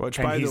 Which,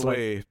 by the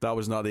way, that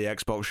was not the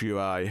Xbox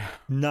UI.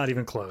 Not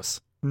even close.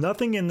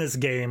 Nothing in this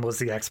game was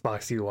the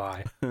Xbox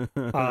UI.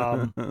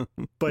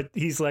 But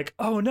he's like,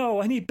 oh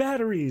no, I need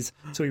batteries.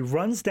 So he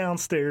runs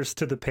downstairs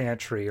to the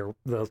pantry or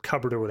the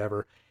cupboard or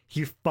whatever.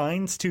 He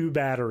finds 2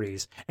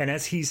 batteries. And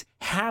as he's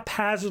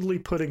haphazardly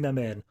putting them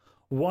in,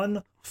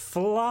 one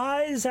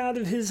flies out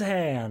of his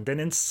hand. And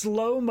in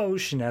slow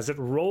motion, as it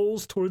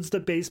rolls towards the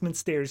basement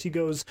stairs, he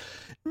goes,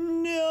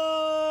 no!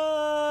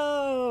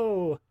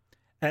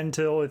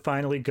 Until it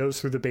finally goes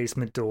through the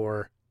basement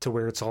door to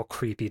where it's all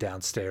creepy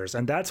downstairs.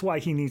 And that's why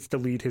he needs to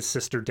lead his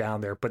sister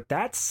down there. But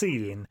that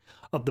scene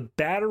of the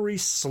battery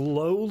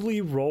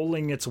slowly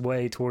rolling its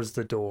way towards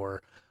the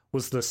door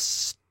was the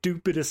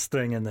stupidest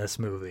thing in this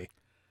movie.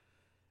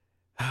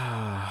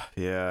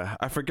 Yeah,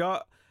 I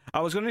forgot.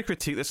 I was going to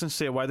critique this and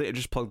say why didn't you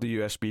just plug the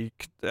USB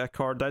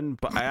cord in,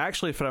 but I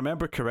actually, if I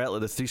remember correctly,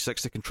 the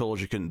 360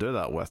 controllers you couldn't do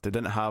that with. They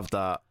didn't have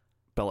that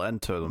built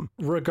into them.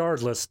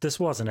 Regardless, this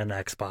wasn't an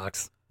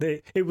Xbox.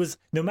 It was,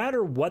 no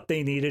matter what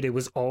they needed, it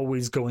was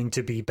always going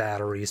to be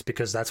batteries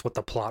because that's what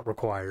the plot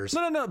requires.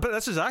 No, but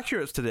this is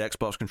accurate to the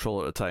Xbox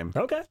controller at the time.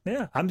 Okay,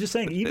 yeah. I'm just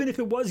saying, even if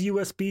it was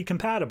USB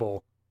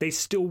compatible, they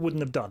still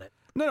wouldn't have done it.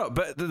 No,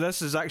 but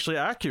this is actually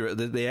accurate.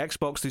 The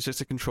Xbox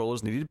 360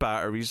 controllers needed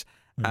batteries,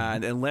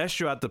 and unless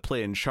you had the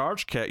play-in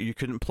charge kit, you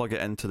couldn't plug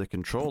it into the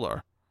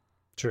controller.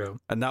 True.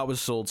 And that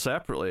was sold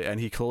separately, and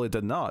he clearly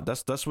did not.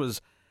 This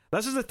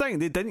is the thing.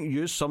 They didn't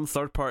use some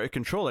third-party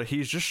controller.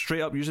 He's just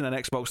straight up using an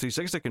Xbox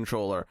 360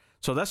 controller.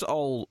 So this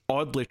all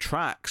oddly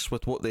tracks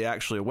with what they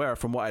actually were,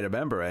 from what I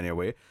remember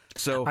anyway.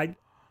 So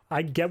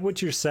I get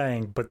what you're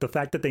saying, but the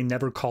fact that they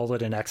never call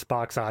it an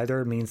Xbox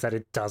either means that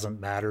it doesn't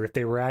matter if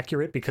they were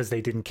accurate because they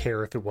didn't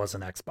care if it was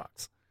an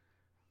Xbox.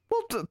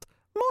 Well,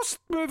 most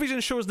movies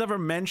and shows never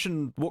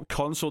mention what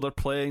console they're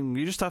playing.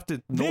 You just have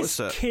to notice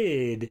it. This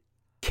kid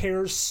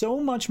cares so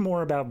much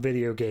more about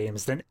video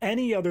games than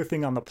any other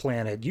thing on the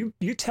planet. You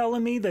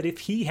telling me that if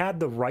he had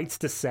the rights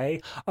to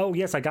say, oh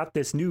yes, I got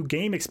this new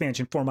game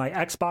expansion for my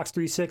Xbox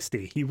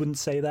 360, he wouldn't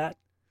say that?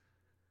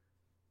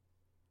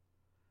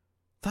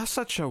 That's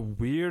such a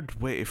weird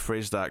way to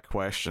phrase that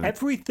question.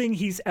 Everything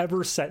he's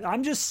ever said,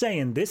 I'm just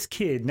saying, this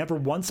kid never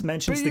once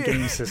mentions the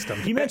game system.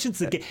 He mentions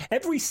the game.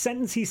 Every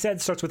sentence he said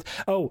starts with,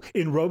 oh,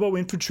 in Robo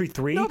Infantry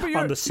 3,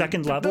 on the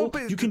second level,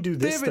 you can do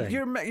this David,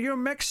 thing. You're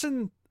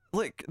mixing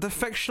like the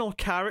fictional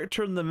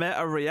character and the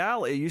meta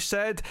reality. You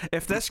said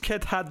if this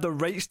kid had the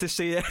rights to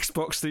say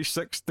Xbox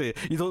 360,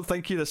 you don't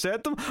think he'd have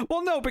said them?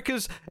 Well, no,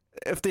 because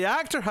if the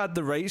actor had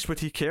the rights, would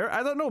he care?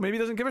 I don't know. Maybe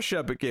he doesn't give a shit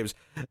about games,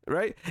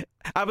 right?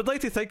 I would like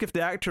to think if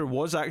the actor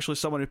was actually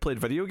someone who played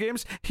video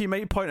games, he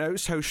might point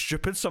out how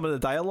stupid some of the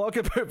dialogue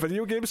about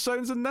video games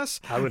sounds in this.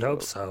 I would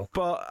hope so.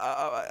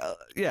 But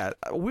yeah,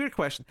 weird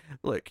question.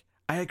 Look,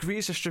 I agree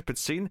it's a stupid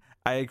scene.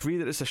 I agree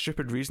that it's a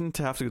stupid reason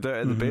to have to go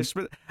down in the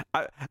basement.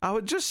 I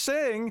was just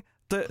saying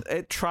that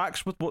it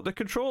tracks with what the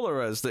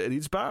controller is, that it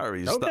needs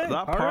batteries. Okay,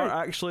 that part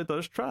actually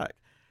does track.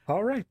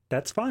 All right,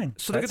 that's fine.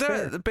 So they go down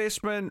at the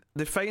basement,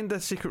 they find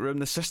the secret room,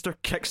 the sister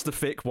kicks the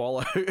fake wall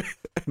out.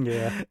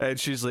 Yeah. And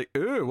she's like,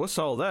 ooh, what's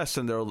all this?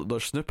 And they're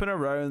snooping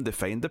around, they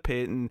find the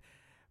painting.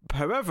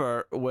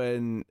 However,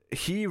 when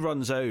he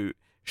runs out,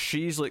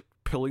 she's like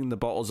pulling the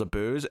bottles of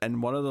booze,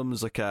 and one of them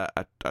is like a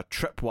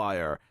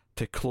tripwire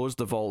to close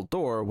the vault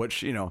door,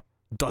 which, you know,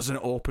 doesn't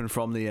open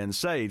from the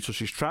inside, so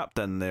she's trapped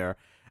in there.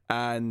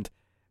 And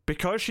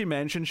because she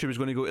mentioned she was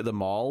going to go to the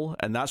mall,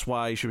 and that's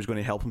why she was going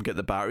to help him get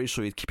the batteries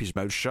so he'd keep his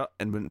mouth shut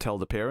and wouldn't tell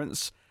the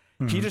parents,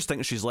 he just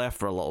thinks she's left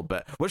for a little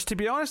bit, which, to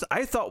be honest,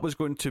 I thought was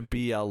going to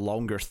be a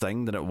longer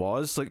thing than it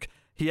was. Like,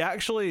 he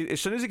actually,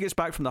 as soon as he gets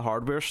back from the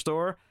hardware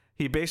store,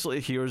 he basically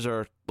hears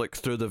her like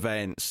through the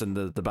vents in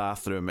the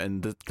bathroom,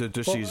 and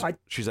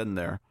she's in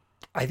there.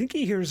 I think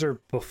he hears her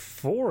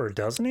before,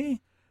 doesn't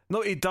he? No,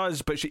 he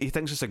does, but he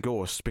thinks it's a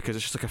ghost because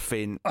it's just like a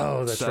faint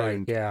that's sound.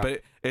 right, yeah.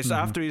 But it's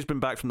after he's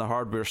been back from the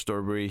hardware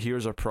store where he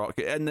hears her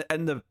in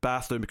the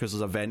bathroom, because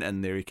there's a vent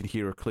in there, he can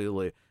hear her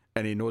clearly,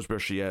 and he knows where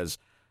she is.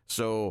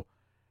 So,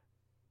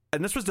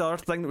 and this was the other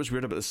thing that was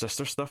weird about the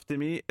sister stuff to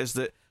me, is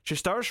that she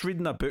starts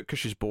reading a book because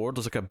she's bored.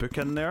 There's like a book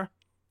in there.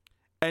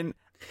 And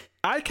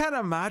I can't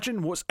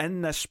imagine what's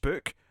in this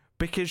book,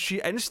 because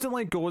she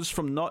instantly goes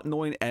from not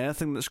knowing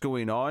anything that's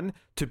going on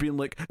to being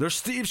like,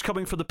 there's thieves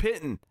coming for the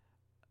painting.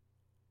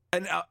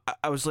 And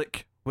I was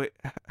like, wait,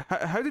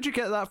 how did you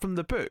get that from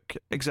the book?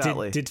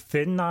 Exactly. Did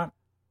Finn not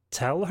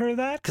tell her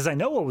that? Because I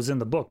know what was in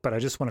the book, but I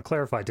just want to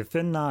clarify. Did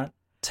Finn not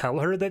tell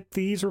her that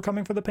thieves were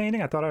coming for the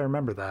painting? I thought I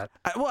remember that.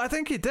 I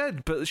think he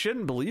did, but she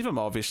didn't believe him,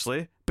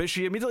 obviously. But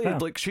she immediately,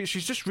 like, she's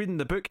just reading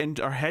the book, and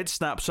her head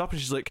snaps up, and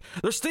she's like,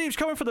 there's thieves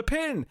coming for the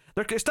painting!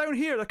 It's down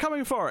here, they're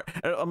coming for it!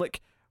 And I'm like,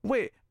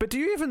 wait, but do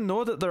you even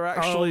know that they're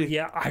actually... Oh,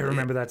 yeah, I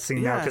remember that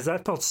scene now, because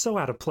that felt so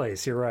out of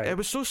place. You're right. It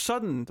was so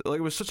sudden. Like,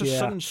 it was such a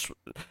sudden...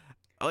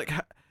 Like...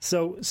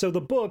 So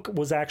the book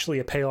was actually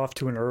a payoff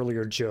to an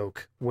earlier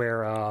joke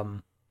where,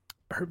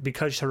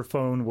 because her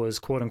phone was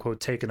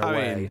quote-unquote taken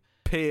away... I mean,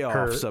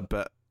 payoff's a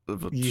bit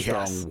of a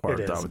strong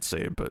word, I would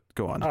say, but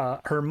go on.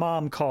 Her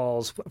mom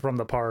calls from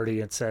the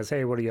party and says,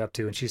 hey, what are you up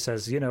to? And she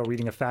says,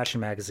 reading a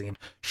fashion magazine.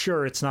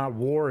 Sure, it's not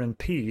War and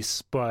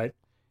Peace, but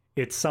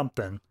it's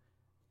something.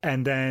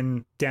 And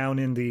then down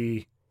in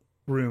the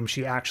room,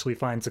 she actually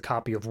finds a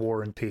copy of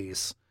War and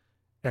Peace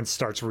and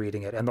starts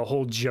reading it. And the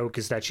whole joke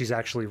is that she's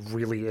actually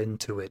really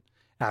into it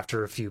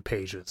after a few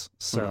pages.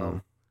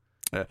 So,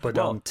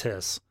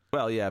 tis.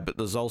 Well, yeah, but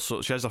there's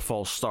also, she has a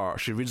false start.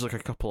 She reads like a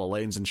couple of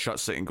lines and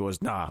shuts it and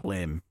goes, nah,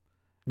 lame.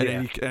 And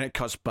then and it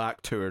cuts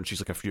back to her, and she's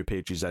like a few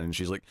pages in, and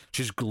she's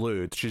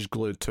glued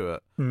to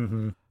it.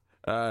 Mm-hmm.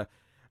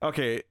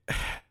 Okay.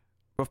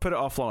 we've put it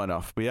off long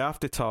enough. We have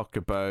to talk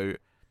about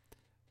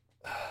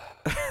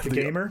the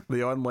gamer,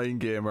 the online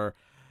gamer,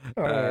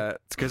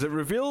 because it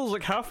reveals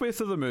like halfway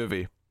through the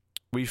movie,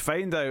 we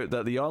find out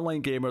that the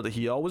online gamer that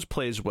he always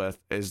plays with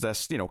is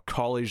this,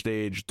 college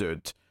age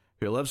dude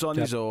who lives on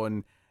his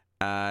own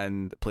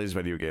and plays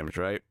video games,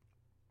 right?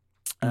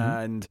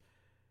 And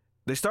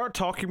they start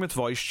talking with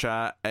voice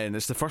chat, and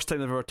it's the first time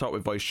they've ever talked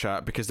with voice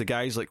chat because the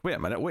guy's like, "Wait a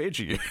minute, what age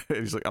are you?"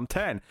 He's like, "I'm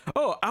 10."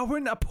 "Oh, I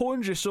wouldn't have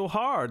pwned you so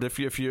hard if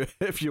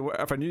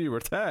I knew you were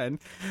 10.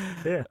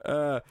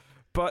 Yeah.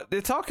 But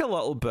they talk a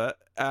little bit,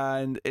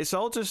 and it's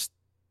all just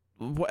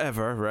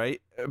whatever,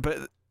 right?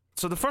 But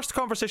so the first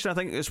conversation, I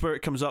think, is where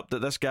it comes up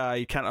that this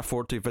guy can't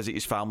afford to visit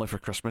his family for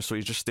Christmas, so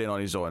he's just staying on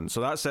his own.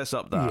 So that sets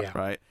up that,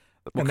 right?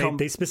 And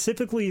they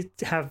specifically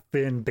have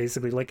been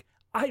basically like,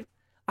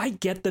 I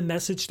get the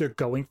message they're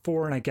going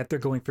for, and I get they're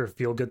going for a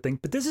feel-good thing,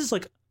 but this is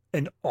like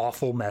an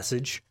awful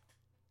message.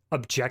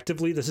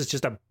 Objectively, this is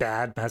just a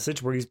bad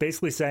message where he's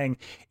basically saying,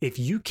 if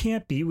you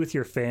can't be with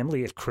your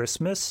family at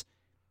Christmas,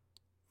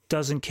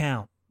 doesn't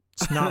count.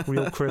 It's not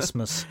real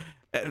Christmas.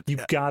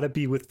 You've got to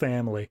be with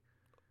family.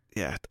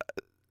 Yeah.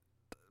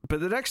 But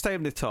the next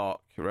time they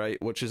talk,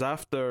 right, which is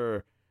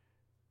after...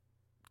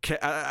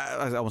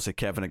 I won't say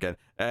Kevin again.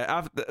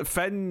 After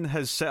Finn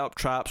has set up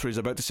traps, or he's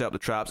about to set up the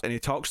traps, and he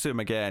talks to him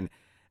again,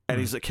 and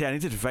he's like, "Hey, I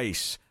need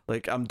advice.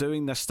 Like, I'm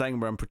doing this thing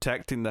where I'm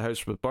protecting the house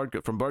from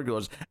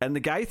burglars," and the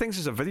guy thinks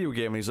it's a video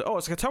game, and he's like, "Oh,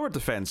 it's like a tower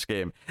defense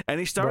game," and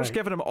he starts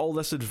giving him all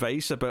this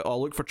advice about, "Oh,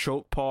 look for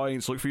choke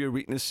points, look for your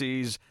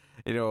weaknesses.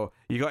 You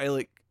got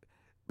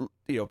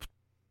to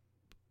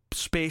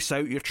space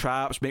out your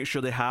traps, make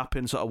sure they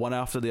happen sort of one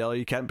after the other.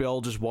 You can't be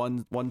all just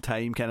one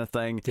time kind of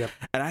thing." Yep.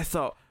 And I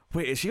thought,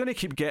 wait, is he going to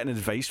keep getting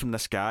advice from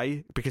this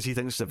guy because he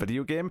thinks it's a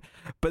video game?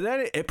 But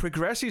then it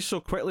progresses so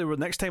quickly where the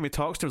next time he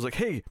talks to him, he's like,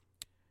 "Hey,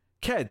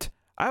 kid,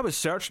 I was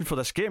searching for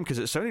this game because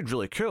it sounded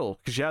really cool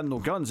because you had no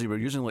guns, you were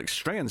using like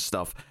string and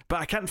stuff,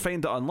 but I can't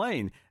find it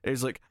online." And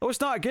he's like, "Oh,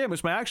 it's not a game,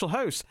 it's my actual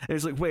house." And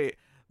he's like, "Wait,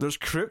 there's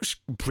crooks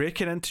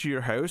breaking into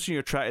your house and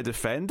you're trying to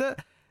defend it?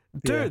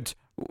 Dude,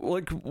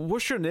 like,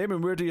 what's your name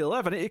and where do you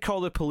live? I need to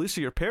call the police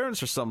or your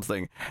parents or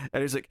something."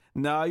 And he's like,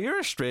 "Nah, you're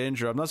a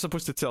stranger. I'm not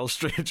supposed to tell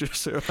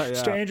strangers who I am.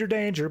 Stranger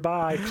danger,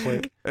 bye."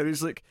 Click. And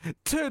he's like,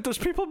 "Dude, there's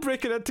people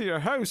breaking into your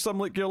house. I'm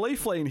like your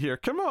lifeline here.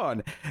 Come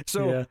on."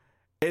 So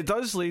it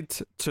does lead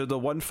to the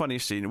one funny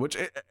scene, which,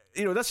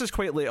 this is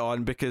quite late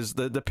on because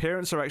the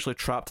parents are actually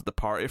trapped at the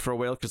party for a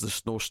while because the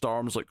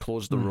snowstorms like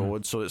close the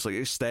road. So it's like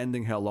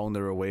extending how long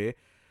they're away.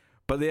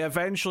 But they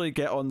eventually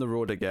get on the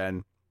road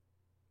again.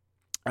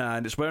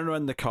 And it's when we're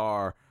in the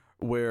car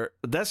where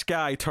this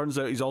guy turns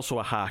out he's also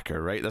a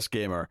hacker, right? This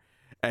gamer.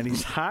 And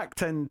he's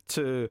hacked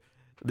into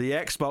the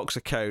Xbox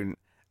account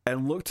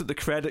and looked at the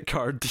credit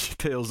card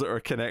details that are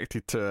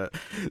connected to it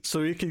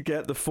so he could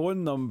get the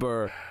phone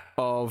number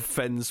of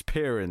Finn's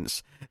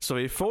parents. So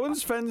he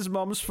phones Finn's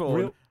mom's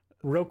phone.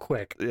 Real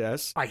quick.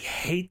 Yes. I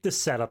hate the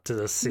setup to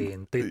this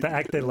scene. The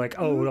fact that, like,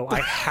 oh no, I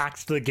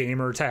hacked the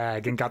gamer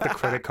tag and got the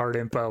credit card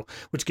info,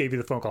 which gave you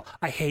the phone call.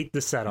 I hate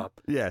the setup.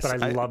 Yes.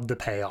 But I love the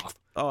payoff.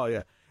 Oh,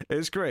 yeah.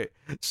 It's great.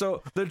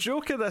 So the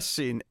joke of this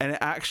scene, and it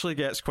actually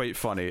gets quite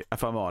funny,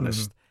 if I'm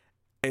honest,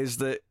 is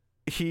that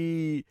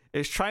he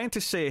is trying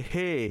to say,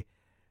 "Hey,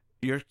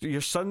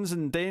 your son's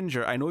in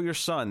danger. I know your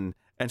son."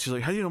 And she's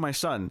like, "How do you know my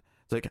son?"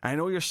 It's like, "I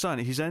know your son.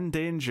 He's in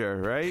danger,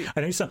 right?"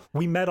 I know your son.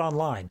 We met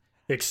online.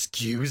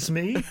 Excuse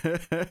me?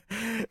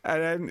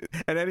 and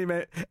then he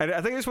met, and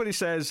I think it's when he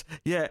says,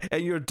 "Yeah,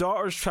 and your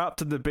daughter's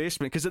trapped in the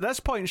basement," because at this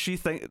point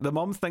the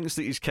mom thinks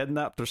that he's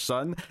kidnapped her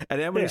son,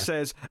 and then when he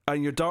says,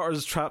 "And your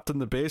daughter's trapped in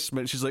the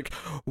basement," she's like,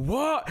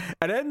 "What?"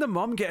 And then the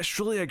mom gets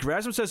really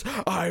aggressive and says,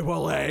 "I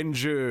will end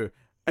you."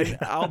 And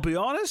I'll be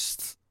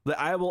honest, that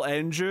 "I will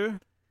end you,"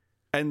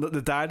 and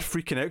the dad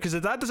freaking out because the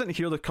dad doesn't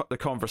hear the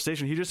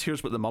conversation, he just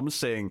hears what the mom's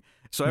saying.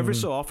 So every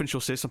so often she'll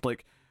say something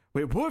like,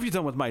 "Wait, what have you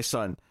done with my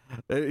son?"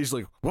 He's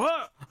like,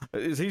 "What?"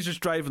 He's just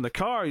driving the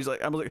car.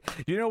 I'm like,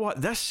 you know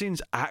what? This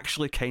scene's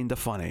actually kind of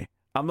funny.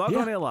 I'm not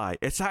going to lie.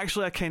 It's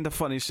actually a kind of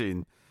funny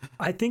scene.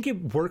 I think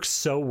it works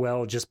so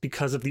well just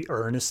because of the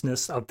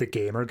earnestness of the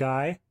gamer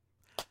guy.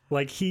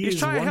 Like he's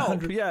trying to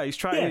help. Yeah, he's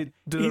trying to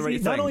do the right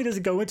thing. Not only does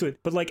he go into it,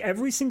 but like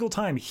every single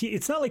time,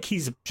 it's not like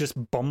he's just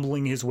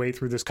bumbling his way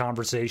through this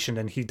conversation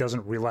and he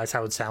doesn't realize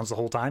how it sounds the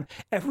whole time.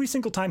 Every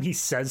single time he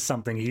says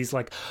something, he's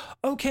like,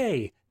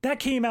 "Okay, that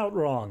came out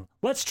wrong.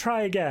 Let's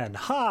try again.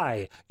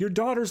 Hi, your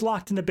daughter's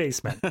locked in the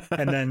basement."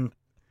 And then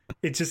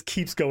it just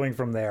keeps going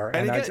from there.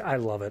 And I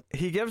love it.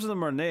 He gives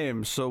them her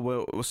name. So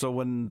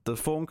when the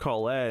phone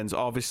call ends,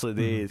 obviously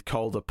they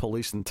call the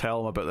police and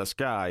tell him about this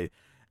guy.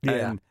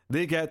 Yeah. And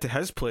they get to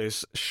his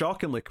place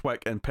shockingly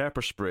quick and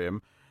pepper spray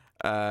him.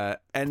 And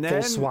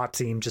then full SWAT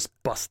team just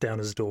busts down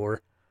his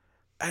door.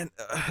 And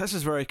this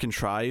is very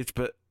contrived,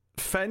 but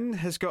Finn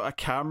has got a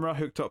camera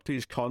hooked up to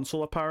his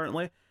console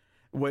apparently,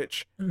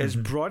 which is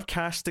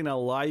broadcasting a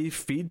live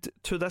feed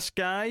to this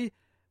guy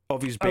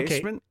of his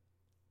basement. Okay.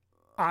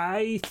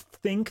 I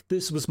think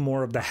this was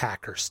more of the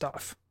hacker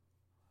stuff.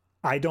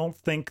 I don't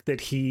think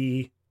that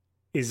he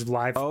is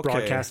live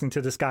broadcasting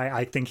to this guy.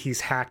 I think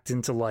he's hacked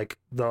into like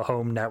the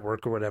home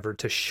network or whatever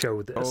to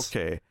show this.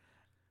 Okay.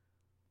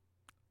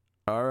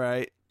 All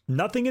right.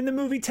 Nothing in the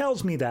movie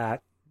tells me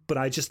that, but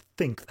I just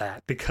think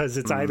that because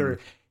it's either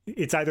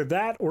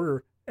that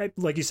or,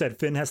 like you said,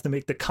 Finn has to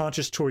make the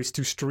conscious choice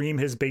to stream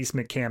his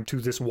basement cam to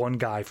this one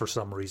guy for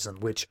some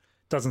reason, which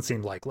doesn't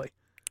seem likely.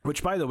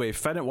 Which, by the way,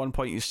 Finn at one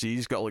point you see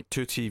he's got like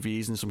 2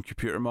 TVs and some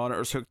computer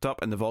monitors hooked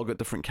up, and they've all got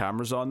different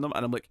cameras on them.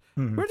 And I'm like,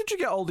 where did you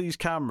get all these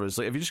cameras?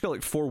 Like, have you just got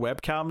like 4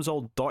 webcams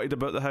all dotted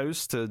about the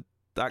house to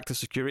act as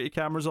security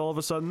cameras all of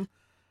a sudden?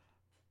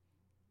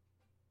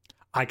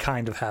 I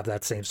kind of have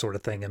that same sort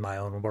of thing in my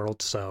own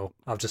world, so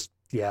I'll just,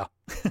 yeah.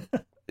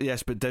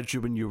 Yes, but did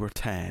you when you were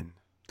 10?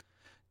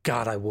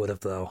 God, I would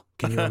have, though.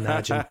 Can you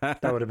imagine?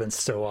 That would have been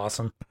so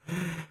awesome.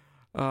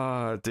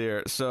 Oh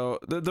dear. So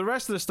the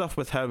rest of the stuff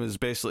with him is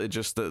basically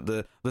just that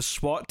the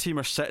SWAT team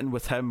are sitting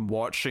with him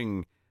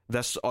watching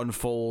this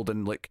unfold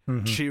and like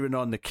cheering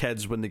on the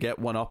kids when they get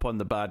one up on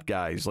the bad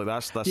guys. Like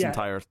that's this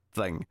entire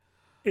thing.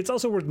 It's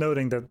also worth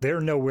noting that they're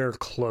nowhere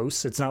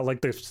close. It's not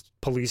like the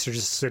police are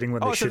just sitting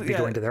when they should be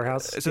going to their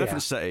house. It's a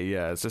different city,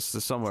 yeah. It's just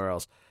somewhere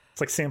else.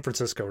 It's like San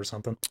Francisco or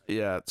something.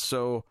 Yeah,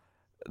 so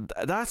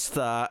that's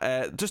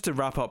that. Just to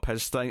wrap up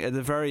his thing, at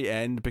the very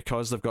end,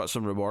 because they've got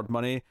some reward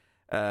money,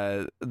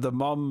 the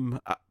mum,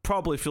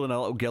 probably feeling a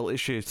little guilty,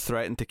 she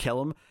threatened to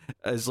kill him,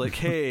 is like,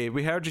 hey,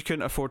 we heard you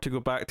couldn't afford to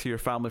go back to your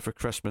family for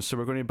Christmas, so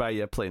we're going to buy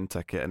you a plane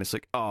ticket. And it's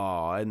like,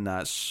 oh, isn't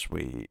that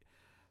sweet?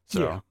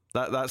 So... yeah.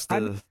 That's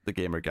the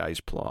gamer guy's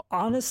plot.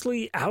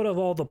 Honestly, out of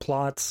all the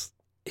plots,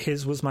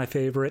 his was my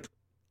favorite.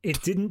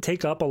 It didn't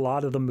take up a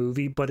lot of the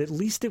movie, but at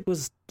least it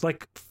was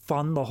like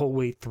fun the whole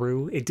way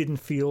through. It didn't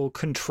feel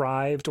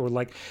contrived or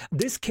like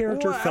this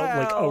character felt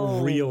like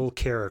a real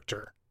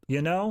character,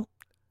 you know?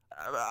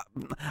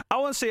 I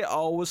won't say it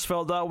always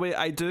felt that way.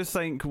 I do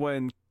think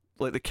when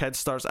like the kid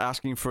starts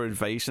asking for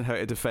advice on how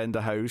to defend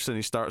a house, and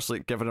he starts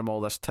like giving him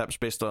all this tips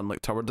based on like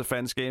tower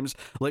defense games,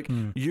 like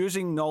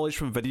using knowledge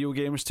from video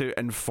games to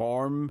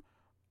inform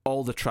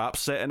all the traps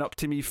setting up,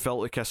 to me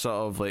felt like a sort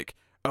of like,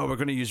 oh, we're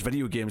going to use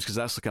video games because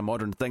that's like a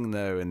modern thing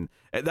now, and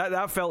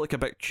that felt like a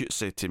bit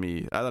cutesy to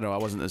me. I don't know, I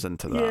wasn't as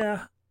into that.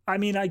 Yeah, I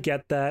mean, I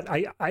get that.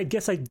 I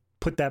guess I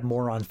put that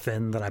more on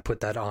Finn than I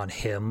put that on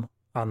him,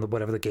 on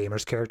whatever the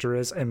gamer's character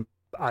is. And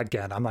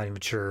again, I'm not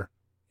even sure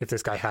if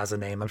this guy has a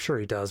name. I'm sure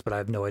he does, but I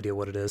have no idea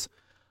what it is.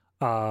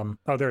 Oh,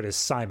 there it is.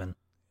 Simon.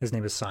 His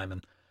name is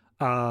Simon.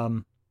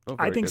 I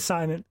think good.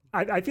 Simon...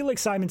 I feel like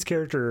Simon's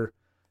character,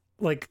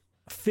 like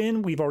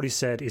Finn, we've already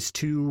said, is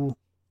too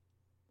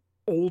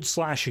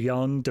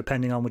old/young,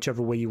 depending on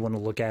whichever way you want to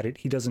look at it.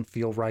 He doesn't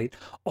feel right.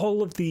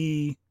 All of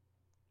the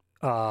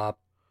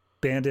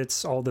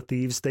bandits, all the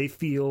thieves, they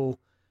feel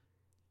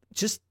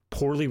just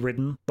poorly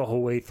written the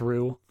whole way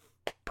through.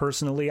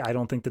 Personally, I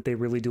don't think that they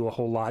really do a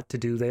whole lot to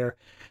do there.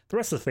 The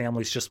rest of the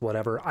family's just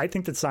whatever. I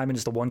think that Simon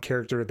is the one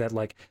character that,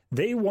 like,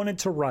 they wanted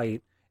to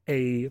write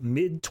a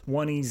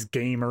mid-20s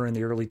gamer in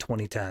the early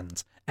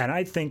 2010s, and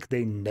I think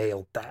they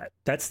nailed that.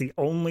 That's the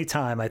only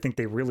time I think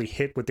they really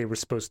hit what they were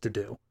supposed to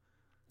do.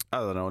 I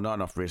don't know, not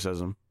enough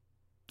racism.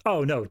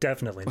 Oh, no,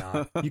 definitely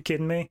not. You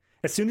kidding me?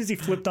 As soon as he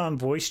flipped on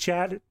voice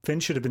chat, Finn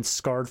should have been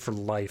scarred for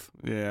life.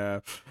 Yeah.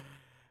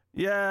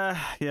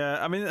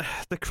 I mean,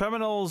 the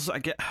criminals, I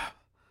get...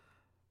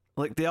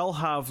 like, they all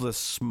have the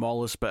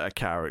smallest bit of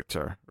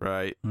character,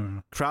 right?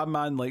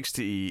 Crabman likes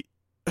to eat.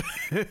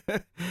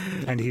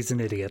 And he's an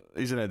idiot.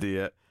 He's an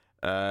idiot.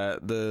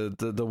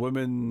 The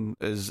woman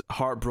is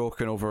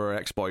heartbroken over her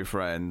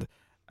ex-boyfriend.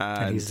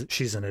 And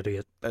she's an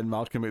idiot. And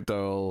Malcolm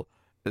McDowell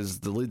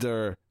is the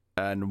leader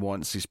and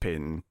wants his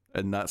painting.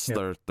 And that's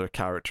their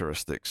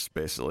characteristics,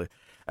 basically.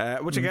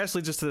 Which I guess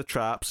leads us to the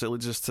traps. It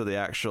leads us to the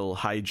actual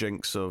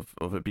hijinks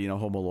of it being a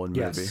Home Alone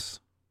movie.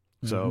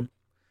 So...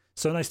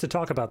 so nice to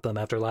talk about them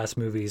after last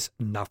movie's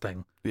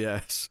nothing.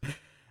 Yes.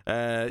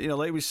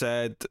 Like we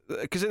said,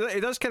 because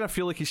it does kind of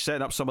feel like he's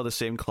setting up some of the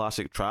same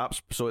classic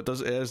traps, so it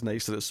is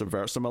nice that it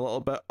subverts them a little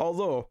bit.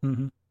 Although,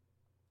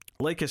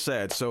 like I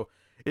said, so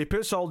he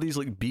puts all these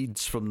like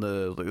beads from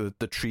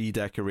the tree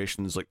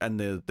decorations like in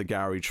the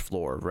garage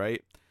floor,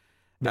 right?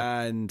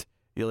 Yeah. And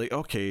you're like,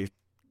 okay,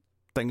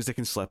 things they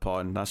can slip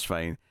on, that's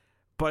fine.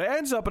 But it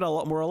ends up in a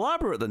lot more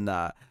elaborate than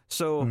that.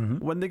 So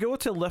when they go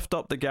to lift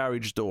up the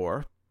garage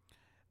door,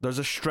 there's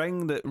a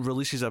string that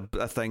releases a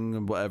thing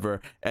and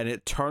whatever, and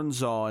it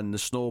turns on the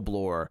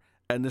snowblower,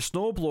 and the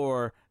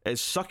snowblower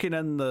is sucking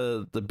in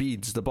the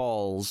beads, the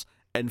balls,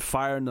 and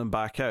firing them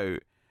back out.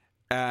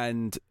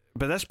 And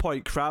by this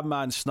point,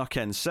 Crabman snuck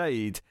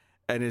inside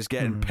and is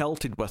getting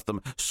pelted with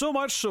them. So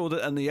much so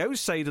that on the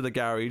outside of the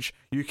garage,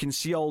 you can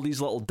see all these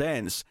little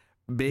dents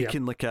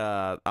making like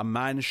a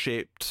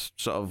man-shaped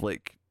sort of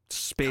like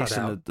space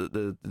in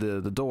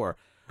the door,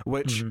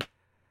 which...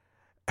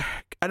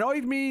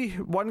 annoyed me,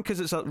 one, because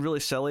it's really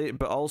silly,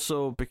 but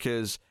also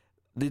because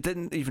they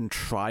didn't even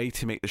try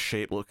to make the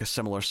shape look a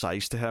similar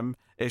size to him.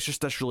 It's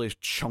just this really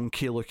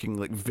chunky looking,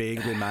 like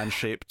vaguely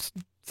man-shaped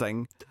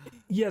thing.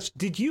 Yes,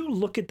 did you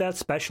look at that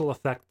special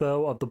effect,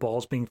 though, of the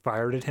balls being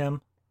fired at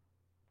him?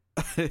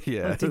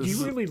 Yeah. Like, did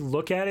you really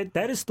look at it?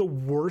 That is the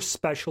worst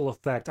special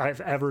effect I've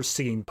ever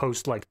seen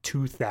post like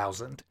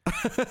 2000.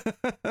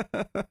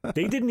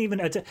 They didn't even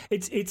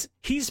it's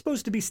he's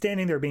supposed to be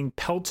standing there being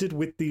pelted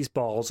with these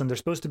balls, and they're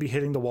supposed to be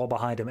hitting the wall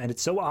behind him, and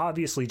it's so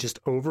obviously just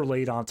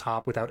overlaid on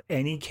top without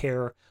any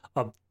care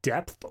of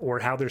depth or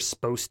how they're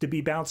supposed to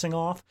be bouncing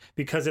off,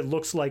 because it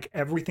looks like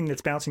everything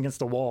that's bouncing against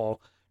the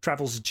wall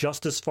travels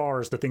just as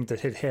far as the thing that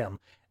hit him.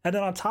 And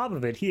then on top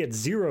of it, he had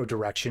zero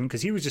direction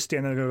because he was just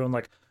standing there going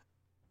like,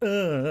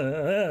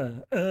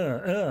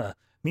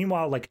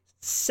 Meanwhile, like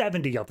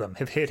 70 of them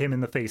have hit him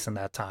in the face in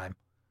that time.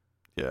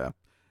 Yeah.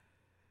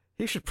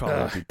 He should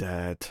probably be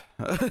dead.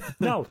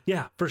 No,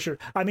 yeah, for sure.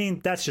 I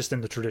mean, that's just in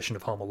the tradition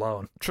of Home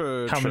Alone.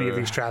 True. How many of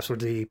these traps would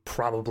be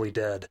probably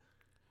dead?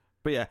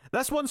 But yeah,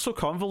 this one's so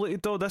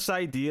convoluted though. This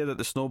idea that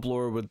the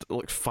snowblower would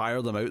like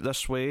fire them out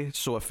this way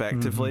so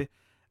effectively,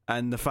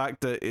 and the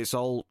fact that it's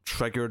all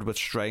triggered with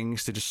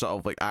strings to just sort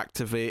of like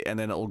activate, and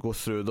then it'll go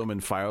through them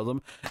and fire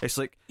them. It's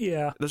like,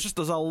 yeah, there's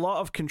a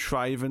lot of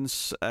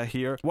contrivance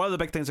here. One of the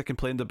big things I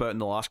complained about in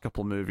the last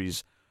couple of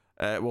movies,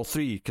 well,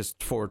 3 because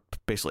 4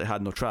 basically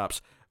had no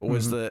traps,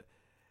 was that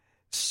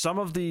some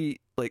of the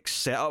like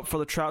setup for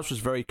the traps was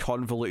very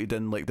convoluted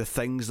in like the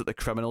things that the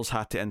criminals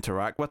had to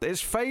interact with.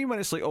 It's fine when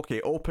it's like, okay,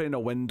 opening a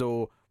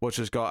window which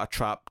has got a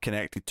trap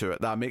connected to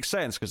it. That makes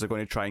sense because they're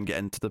going to try and get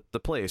into the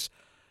place.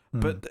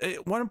 But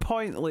at one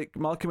point, like,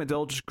 Malcolm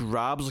McDowell just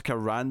grabs like a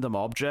random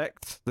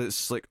object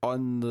that's like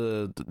on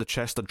the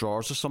chest of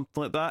drawers or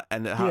something like that,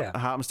 and it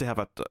happens to have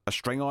a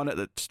string on it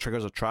that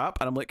triggers a trap,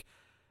 and I'm like,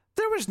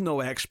 there was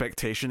no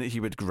expectation that he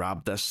would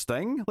grab this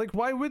thing. Like,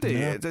 why would he?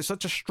 Yeah. It's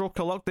such a stroke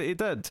of luck that he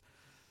did.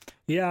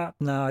 Yeah,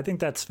 no, I think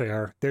that's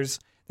fair. There's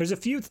a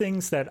few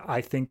things that I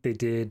think they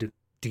did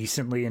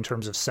decently in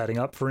terms of setting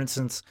up. For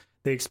instance,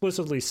 they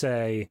explicitly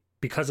say,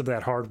 because of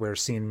that hardware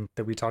scene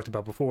that we talked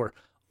about before,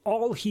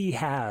 all he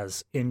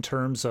has in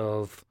terms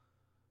of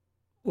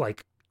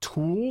like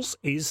tools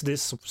is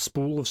this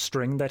spool of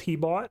string that he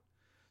bought.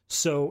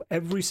 So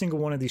every single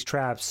one of these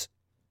traps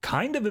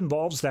kind of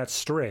involves that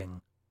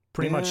string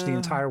pretty much the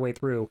entire way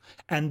through.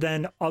 And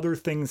then other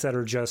things that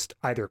are just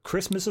either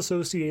Christmas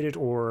associated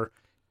or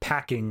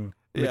packing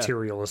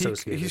material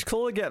associated. He's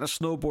clearly getting a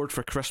snowboard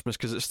for Christmas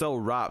because it's still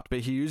wrapped, but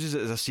he uses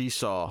it as a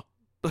seesaw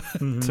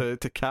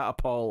to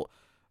catapult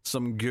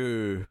some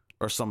goo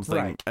or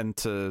something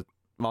into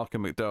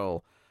Malcolm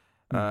McDowell.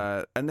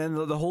 And then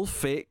the whole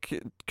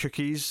fake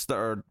cookies that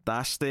are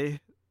nasty.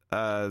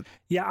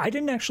 Yeah, I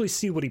didn't actually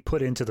see what he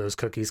put into those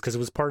cookies because it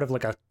was part of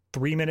like a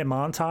 3-minute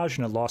montage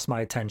and it lost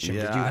my attention.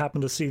 Did you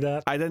happen to see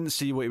that? I didn't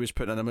see what he was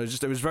putting in them.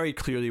 It was very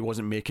clear that he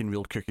wasn't making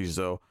real cookies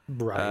though.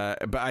 Right.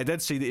 But I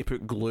did see that he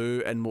put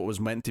glue in what was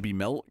meant to be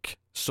milk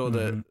so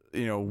that,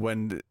 you know,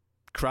 when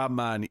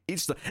Crabman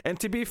eats the... And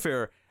to be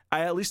fair,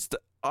 I at least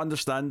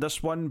understand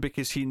this one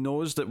because he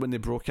knows that when they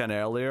broke in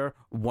earlier,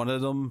 one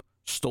of them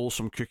stole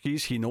some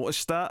cookies. He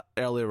noticed that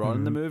earlier on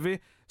in the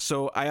movie.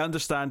 So I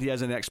understand he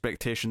has an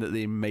expectation that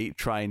they might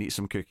try and eat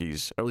some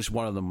cookies. Or at least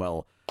one of them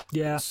will.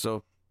 Yeah.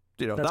 So,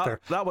 you know,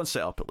 that one's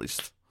set up at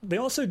least. They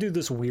also do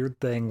this weird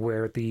thing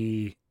where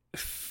the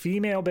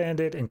female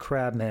bandit and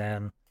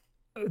Crabman,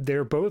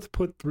 they're both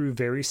put through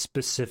very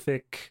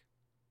specific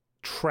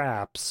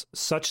traps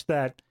such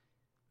that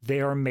they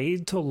are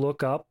made to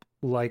look up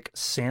like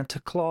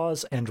Santa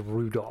Claus and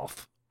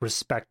Rudolph,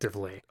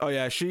 respectively. Oh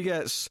yeah, she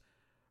gets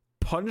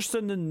punched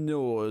in the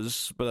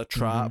nose with a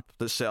trap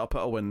that's set up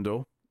at a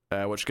window,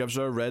 which gives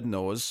her a red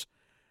nose.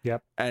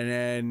 Yep. And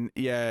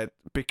then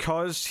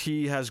because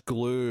he has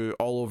glue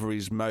all over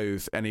his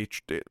mouth, and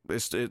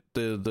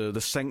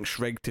the sink's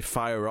rigged to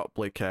fire up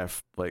like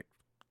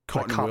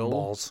cotton wool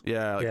balls.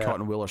 Yeah,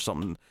 cotton wool or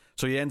something.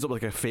 So he ends up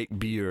like a fake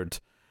beard,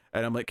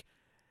 and I'm like,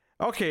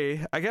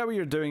 okay, I get what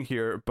you're doing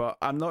here, but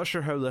I'm not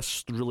sure how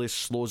this really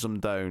slows him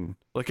down.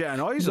 Like, it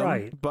annoys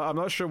him, but I'm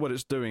not sure what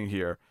it's doing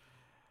here.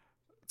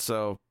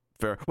 So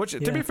fair. Which,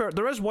 to be fair,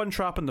 there is one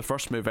trap in the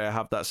first movie I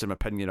have that same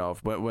opinion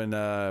of. When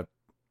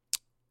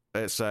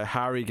it's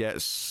Harry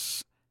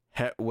gets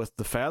hit with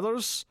the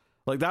feathers.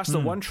 Like, that's the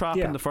one trap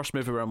in the first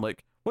movie where I'm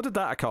like, what did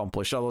that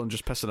accomplish other than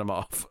just pissing him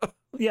off?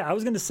 Yeah, I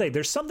was going to say,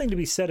 there's something to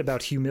be said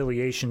about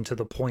humiliation to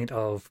the point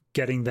of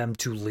getting them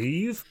to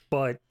leave,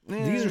 but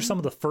these are some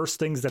of the first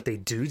things that they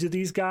do to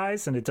these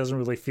guys, and it doesn't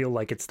really feel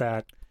like it's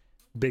that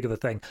big of a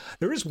thing.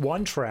 There is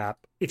one trap,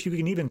 if you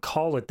can even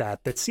call it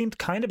that seemed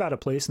kind of out of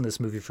place in this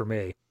movie for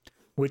me,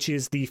 which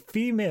is the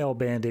female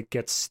bandit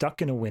gets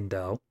stuck in a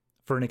window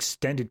for an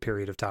extended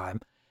period of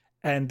time,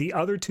 and the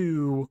other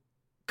two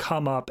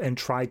come up and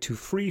try to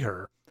free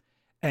her.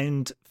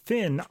 And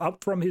Finn,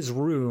 up from his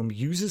room,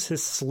 uses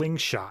his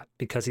slingshot,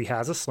 because he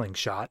has a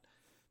slingshot,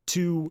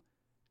 to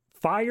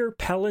fire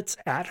pellets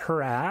at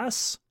her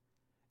ass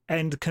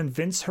and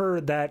convince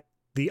her that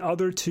the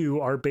other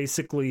two are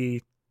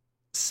basically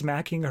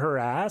smacking her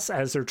ass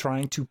as they're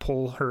trying to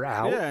pull her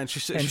out. Yeah, and she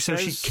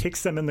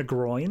kicks them in the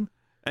groin.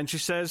 And she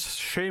says,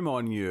 "Shame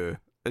on you,"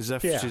 as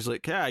if she's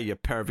like, you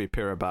pervy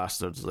pair of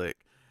bastards. Like,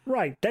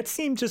 right. That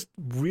seemed just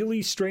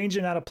really strange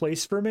and out of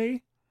place for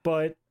me,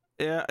 but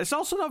Yeah, it's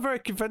also not very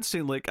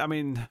convincing. Like, I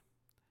mean,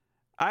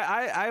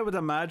 I would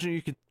imagine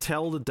you could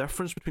tell the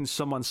difference between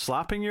someone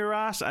slapping your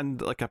ass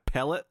and like a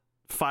pellet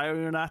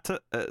firing at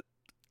it at,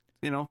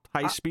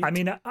 high speed. I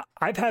mean,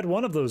 I've had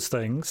one of those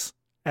things,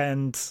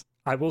 and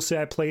I will say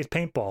I played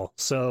paintball,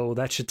 so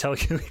that should tell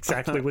you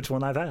exactly which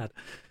one I've had.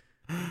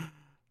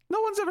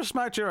 No one's ever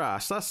smacked your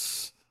ass.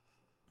 That's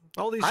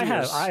all these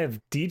years. I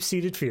have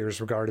deep-seated fears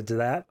regarded to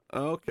that.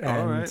 Okay,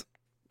 all right.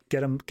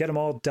 Get them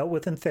all dealt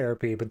with in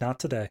therapy, but not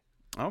today.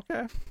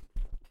 Okay.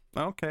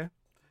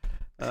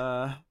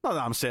 Not that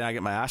I'm saying I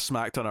get my ass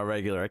smacked on a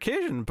regular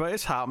occasion, but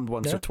it's happened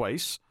once or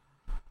twice.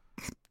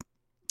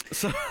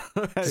 So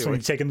anyway. Just when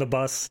you're taking the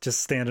bus, just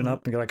standing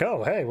up and you're like,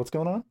 "Oh, hey, what's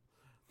going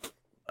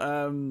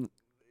on?"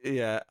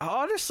 Yeah.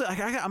 Honestly,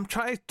 I'm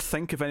trying to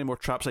think of any more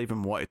traps I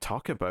even want to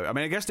talk about. I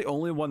mean, I guess the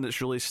only one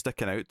that's really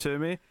sticking out to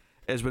me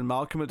is when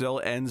Malcolm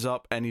McDowell ends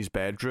up in his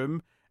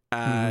bedroom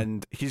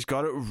and he's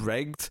got it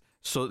rigged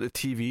so that the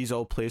TV's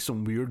all play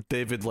some weird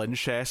David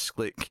Lynch-esque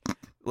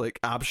like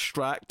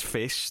abstract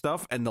face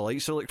stuff, and the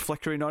lights are like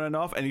flickering on and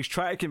off, and he's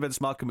trying to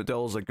convince Malcolm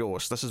McDowell's a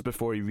ghost. This is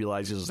before he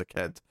realizes as a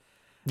kid.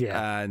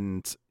 Yeah.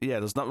 And yeah,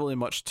 there's not really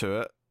much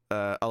to it.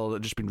 Other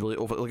than just been really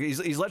over. Like he's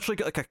literally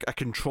got like a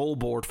control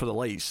board for the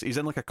lights. He's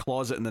in like a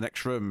closet in the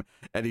next room,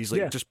 and he's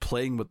like just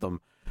playing with them.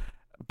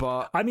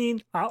 But I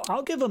mean,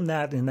 I'll give him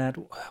that. In that,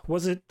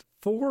 was it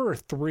 4 or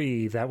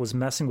 3 that was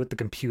messing with the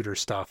computer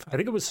stuff? I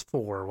think it was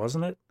 4,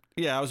 wasn't it?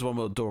 Yeah, that was the one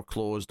with the door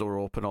closed, door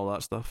open, all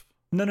that stuff.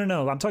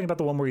 No. I'm talking about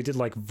the one where he did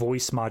like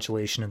voice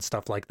modulation and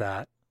stuff like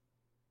that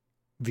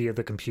via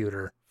the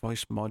computer.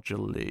 Voice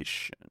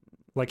modulation.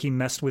 Like he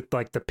messed with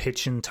like the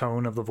pitch and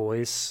tone of the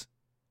voice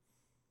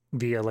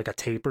via like a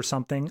tape or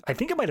something. I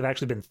think it might have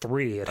actually been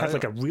 3. It had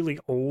like a really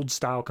old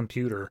style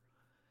computer,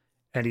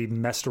 and he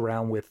messed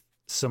around with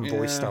some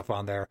voice stuff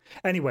on there.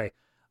 Anyway,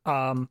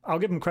 I'll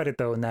give him credit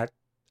though in that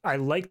I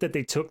like that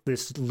they took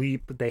this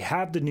leap. They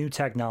have the new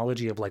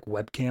technology of like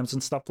webcams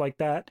and stuff like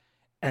that,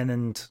 and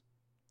then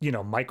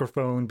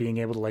microphone being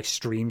able to like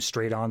stream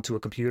straight onto a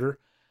computer.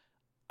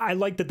 I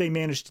like that they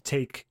managed to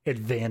take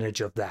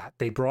advantage of that.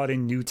 They brought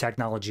in new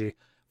technology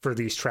for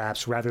these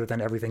traps rather than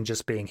everything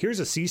just being, here's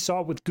a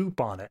seesaw with goop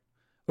on it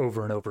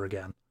over and over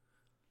again.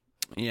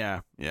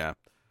 Yeah.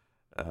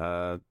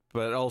 But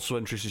it also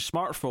introduces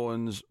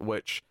smartphones,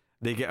 which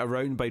they get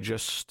around by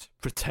just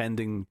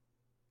pretending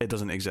it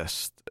doesn't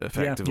exist,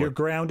 effectively. Yeah, you're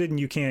grounded and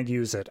you can't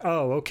use it.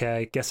 Oh,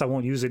 okay. Guess I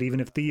won't use it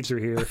even if thieves are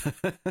here.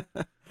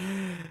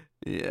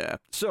 Yeah.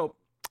 So,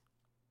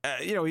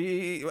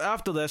 he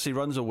after this he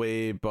runs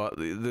away, but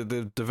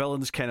the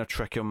villains kind of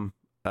trick him,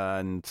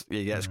 and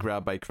he gets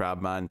grabbed by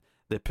Crabman.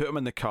 They put him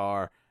in the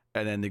car,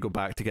 and then they go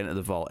back to get into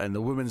the vault, and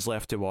the woman's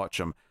left to watch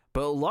him.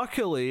 But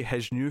luckily,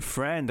 his new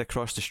friend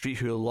across the street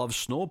who loves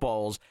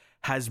snowballs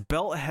has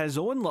built his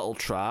own little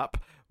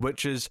trap,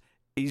 which is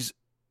he's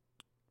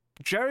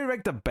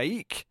jerry-rigged a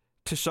bike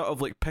to sort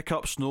of like pick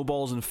up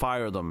snowballs and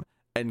fire them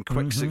in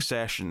quick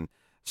succession.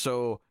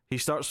 So he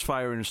starts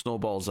firing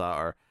snowballs at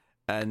her,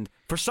 and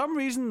for some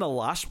reason the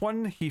last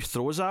one he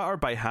throws at her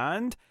by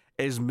hand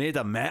is made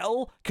of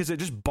metal because it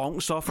just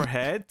bonks off her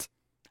head.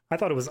 I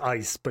thought it was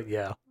ice, but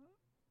yeah,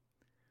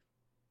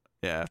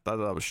 that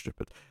was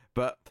stupid.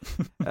 But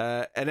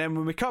and then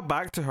when we cut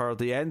back to her,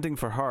 the ending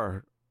for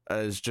her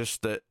is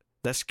just that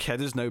this kid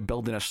is now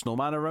building a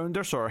snowman around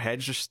her, so her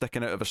head's just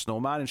sticking out of a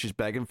snowman and she's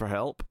begging for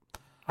help.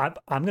 I'm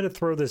going to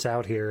throw this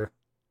out here.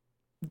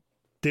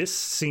 The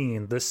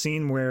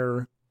scene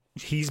where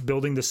he's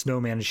building the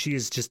snowman and she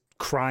is just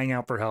crying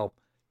out for help.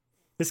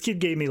 This kid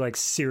gave me like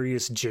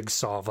serious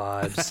Jigsaw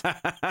vibes.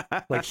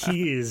 Like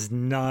he is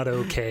not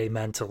okay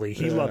mentally.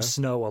 He loves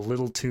snow a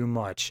little too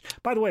much.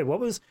 By the way,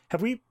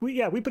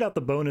 we put out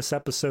the bonus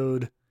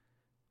episode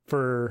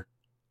for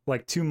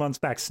like 2 months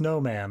back,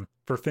 Snowman,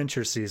 for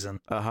Fincher season.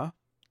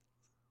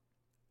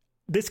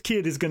 This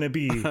kid is going to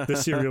be the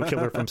serial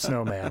killer from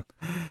Snowman.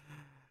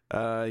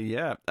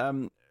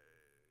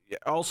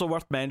 Also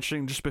worth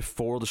mentioning, just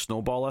before the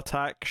snowball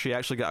attack, she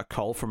actually got a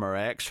call from her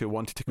ex who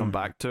wanted to come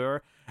back to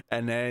her,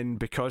 and then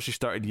because she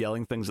started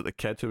yelling things at the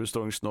kid who was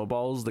throwing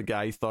snowballs, the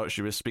guy thought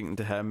she was speaking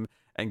to him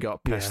and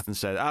got pissed and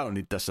said, I don't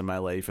need this in my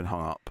life, and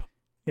hung up.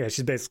 Yeah,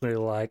 she's basically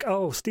like,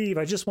 oh, Steve,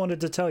 I just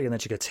wanted to tell you, and then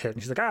she gets hit,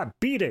 and she's like,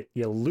 beat it,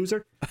 you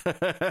loser.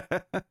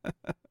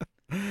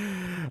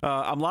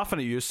 I'm laughing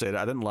at you saying it.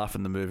 I didn't laugh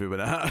in the movie when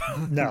it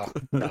happened. No,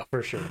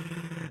 for sure.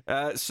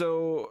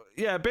 So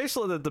yeah,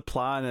 basically the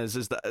plan is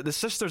that the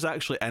sister's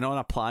actually in on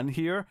a plan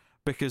here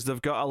because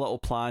they've got a little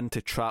plan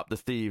to trap the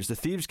thieves. The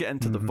thieves get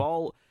into the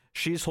vault.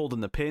 She's holding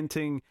the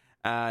painting,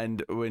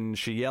 and when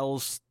she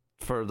yells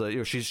for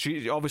the,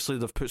 she obviously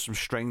they've put some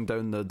string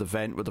down the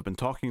vent where they've been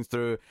talking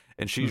through,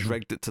 and she's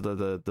rigged it to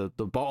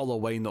the bottle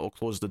of wine that will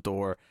close the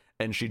door.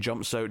 And she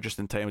jumps out just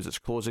in time as it's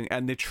closing,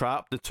 and they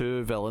trap the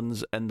 2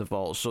 villains in the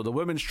vault. So the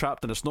woman's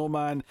trapped in a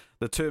snowman,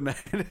 the 2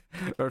 men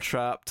are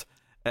trapped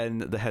in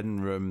the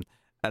hidden room,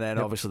 and then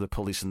obviously the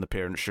police and the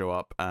parents show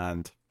up,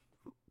 and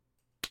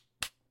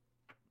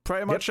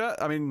pretty much it.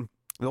 I mean,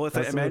 the only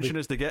thing to mention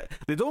is they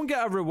don't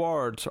get a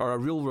reward or a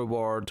real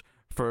reward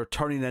for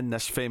turning in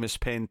this famous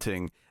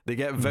painting. They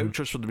get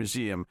vouchers for the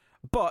museum,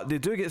 but they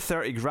do get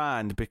 30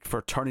 grand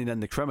for turning in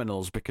the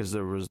criminals because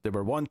they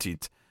were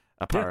wanted,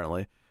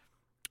 apparently.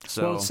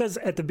 So, well, it says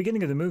at the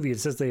beginning of the movie, it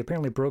says they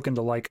apparently broke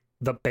into like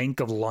the Bank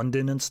of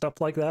London and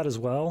stuff like that as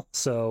well.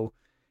 So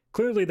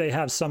clearly they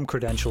have some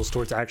credentials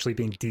towards actually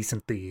being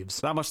decent thieves.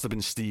 that must have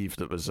been Steve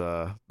that was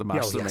the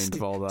mastermind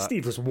of all that.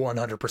 Steve was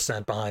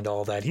 100% behind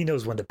all that. He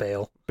knows when to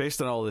bail.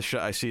 Based on all the shit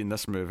I see in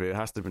this movie, it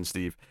has to have been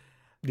Steve.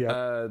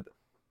 Yeah.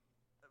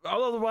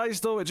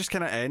 Otherwise, though, it just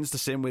kind of ends the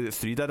same way that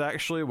 3 did,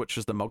 actually, which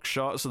is the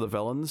mugshots of the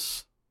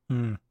villains.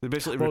 They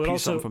basically repeat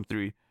something from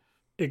 3.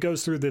 It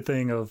goes through the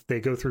thing of they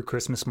go through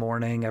Christmas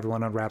morning,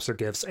 everyone unwraps their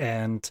gifts,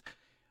 and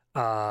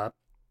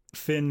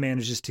Finn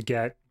manages to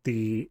get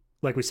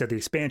like we said, the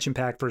expansion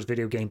pack for his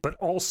video game, but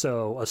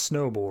also a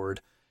snowboard.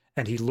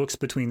 And he looks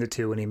between the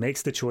two and he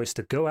makes the choice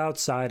to go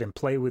outside and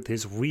play with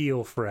his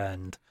real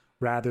friend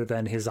rather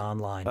than his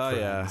online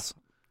friends.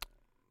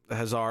 Yeah.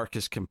 His arc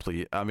is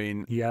complete. I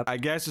mean, I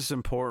guess it's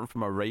important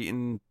from a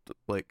writing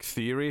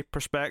theory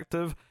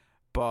perspective,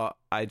 but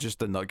I just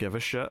did not give a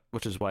shit,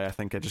 which is why I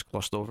think I just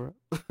glossed over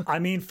it. I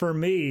mean, for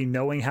me,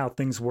 knowing how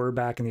things were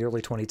back in the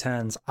early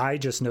 2010s, I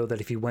just know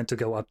that if he went to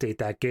go update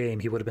that game,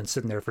 he would have been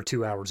sitting there for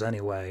 2 hours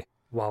anyway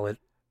while it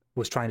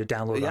was trying to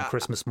download on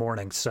Christmas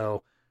morning.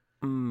 So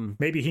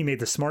maybe he made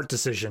the smart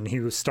decision.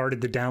 He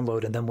started the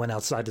download and then went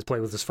outside to play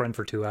with his friend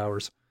for 2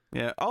 hours.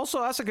 Yeah.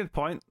 Also, that's a good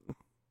point.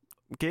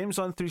 Games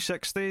on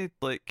 360,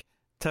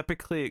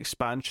 typically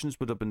expansions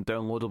would have been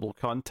downloadable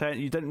content.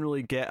 You didn't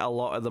really get a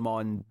lot of them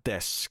on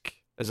disc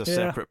as a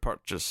separate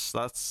purchase.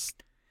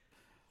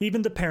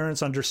 Even the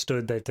parents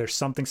understood that there's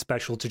something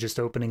special to just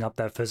opening up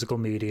that physical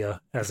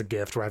media as a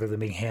gift rather than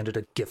being handed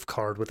a gift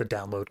card with a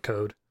download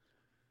code.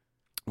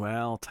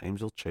 Well,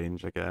 times will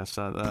change, I guess.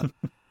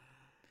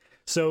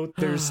 So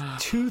there's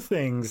 2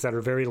 things that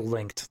are very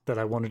linked that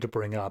I wanted to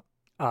bring up.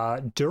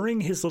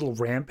 During his little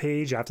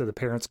rampage after the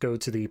parents go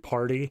to the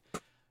party,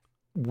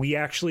 we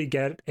actually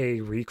get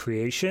a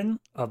recreation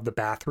of the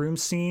bathroom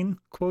scene,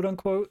 quote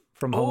unquote,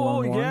 from Home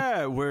Alone 1.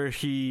 Yeah, where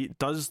he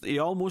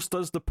almost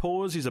does the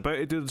pose, he's about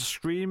to do the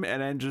scream,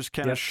 and then just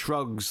kind of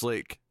shrugs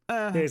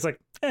Yeah, he's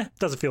like,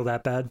 doesn't feel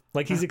that bad.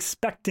 Like he's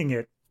expecting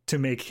it to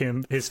make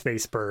his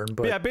face burn.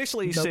 But yeah,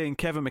 basically he's saying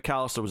Kevin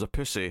McAllister was a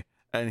pussy,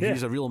 and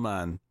he's a real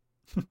man.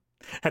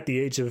 At the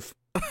age of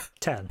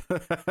 10.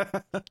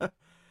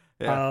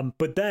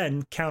 But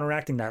then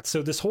counteracting that,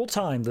 so this whole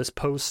time, this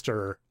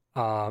poster,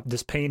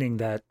 this painting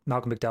that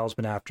Malcolm McDowell's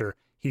been after,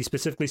 he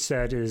specifically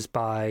said is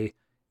by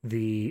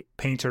the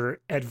painter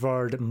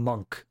Edvard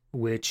Munch,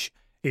 which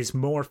is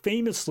more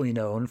famously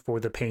known for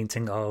the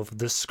painting of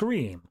The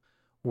Scream,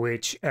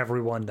 which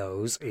everyone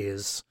knows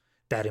is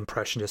that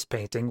impressionist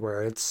painting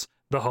where it's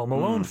the Home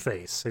Alone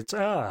face. It's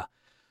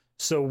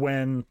So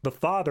when the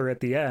father at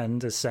the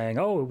end is saying,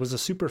 it was a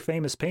super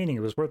famous painting,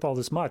 it was worth all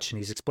this much, and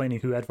he's explaining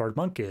who Edvard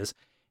Munch is,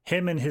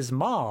 him and his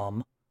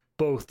mom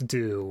both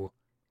do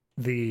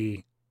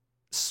the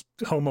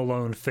Home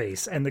Alone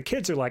face. And the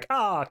kids are like,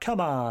 come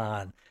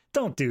on,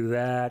 don't do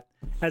that.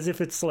 As if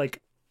it's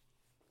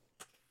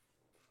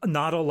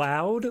not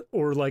allowed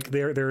or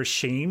they're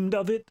ashamed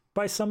of it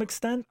by some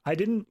extent.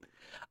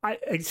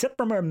 Except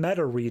from our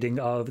meta reading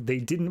of they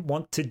didn't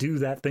want to do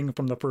that thing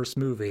from the first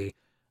movie,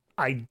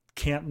 I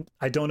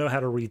don't know how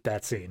to read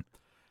that scene.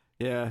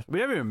 Yeah, we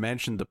haven't even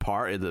mentioned the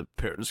party that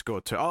parents go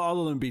to.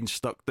 Other than being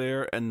stuck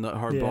there and that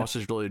her boss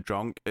is really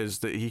drunk, is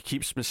that he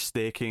keeps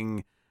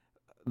mistaking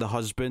the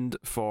husband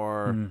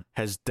for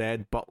his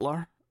dead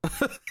butler.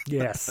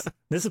 Yes.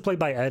 This is played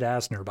by Ed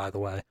Asner, by the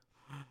way.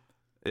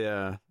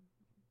 Yeah.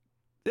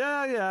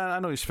 Yeah, I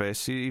know his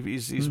face.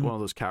 He's one of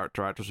those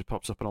character actors who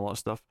pops up in a lot of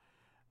stuff.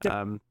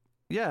 Yep.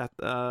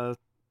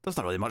 There's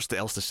not really much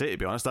else to say, to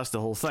be honest. That's the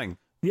whole thing.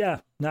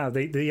 Yeah, no,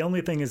 the only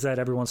thing is that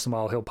every once in a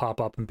while he'll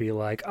pop up and be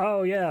like,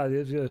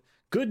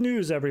 good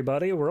news,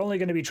 everybody. We're only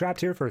going to be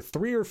trapped here for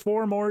 3 or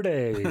 4 more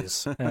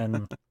days.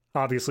 And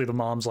obviously the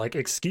mom's like,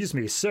 excuse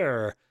me,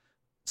 sir,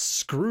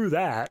 screw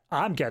that.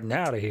 I'm getting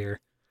out of here.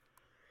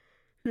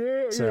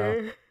 Yeah,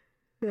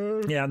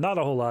 not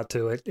a whole lot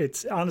to it.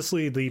 It's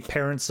honestly, the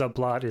parent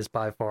subplot is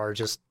by far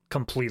just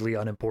completely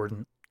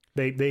unimportant.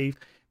 They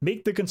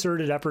make the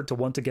concerted effort to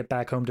want to get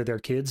back home to their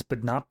kids,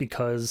 but not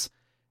because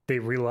they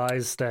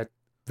realize that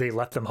they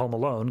left them home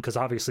alone, because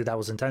obviously that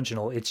was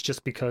intentional. It's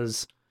just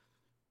because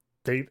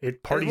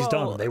party's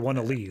done. They want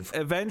to leave.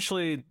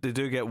 Eventually, they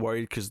do get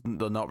worried because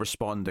they're not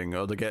responding,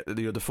 or they get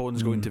the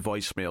phone's going to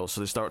voicemail, so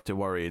they start to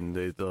worry, and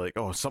they're like,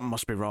 something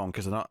must be wrong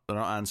because they're not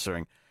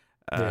answering.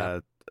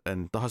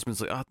 And the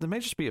husband's like, they may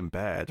just be in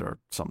bed or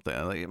something.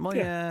 I'm like,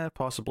 yeah,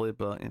 possibly,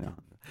 but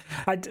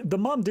the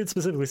mom did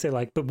specifically say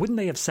but wouldn't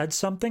they have said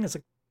something? It's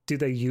like, do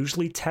they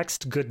usually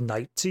text good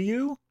night to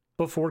you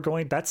before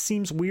going? That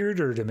seems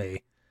weirder to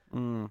me.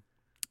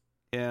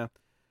 Yeah.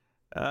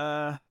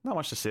 Not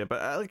much to say,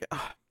 but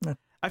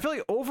I feel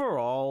like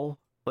overall,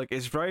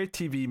 it's very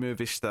TV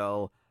movie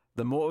still.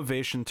 The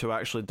motivation to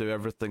actually do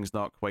everything's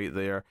not quite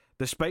there.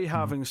 Despite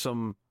having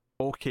some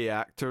okay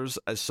actors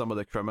as some of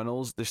the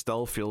criminals, they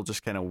still feel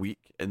just kind of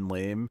weak and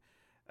lame.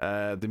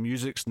 The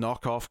music's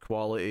knockoff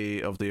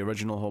quality of the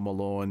original Home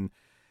Alone.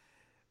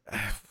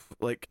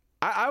 Like,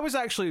 I was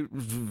actually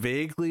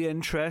vaguely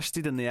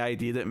interested in the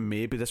idea that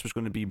maybe this was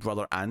going to be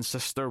brother and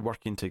sister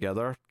working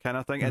together kind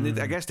of thing. And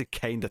I guess they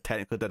kind of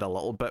technically did a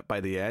little bit by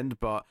the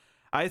end, but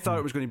I thought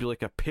it was going to be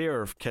like a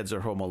pair of kids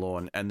are home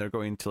alone and they're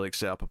going to like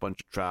set up a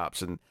bunch of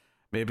traps, and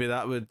maybe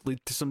that would lead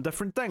to some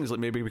different things. Like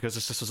maybe because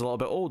the sister's a little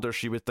bit older,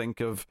 she would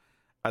think of,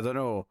 I don't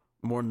know,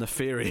 more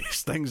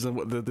nefarious things than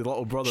what the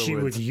little brother would. She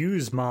would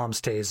use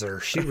mom's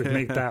taser. She would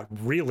make that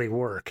really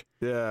work.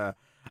 Yeah.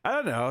 I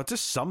don't know,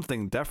 just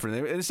something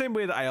different. In the same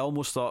way that I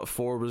almost thought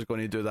 4 was going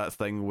to do that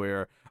thing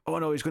where, oh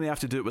no, he's going to have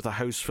to do it with a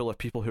house full of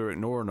people who are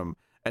ignoring him,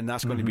 and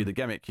that's going to be the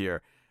gimmick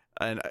here.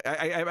 And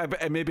I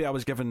maybe I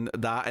was giving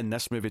that in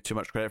this movie too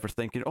much credit for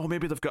thinking, oh,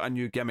 maybe they've got a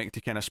new gimmick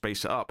to kind of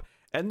spice it up,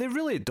 and they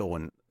really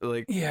don't.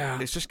 Like, yeah,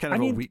 it's just kind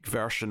of a weak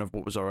version of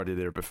what was already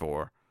there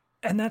before.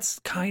 And that's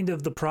kind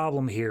of the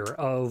problem here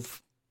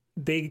of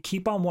they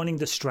keep on wanting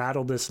to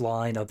straddle this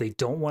line of they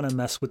don't want to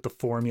mess with the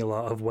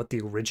formula of what the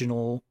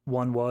original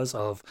one was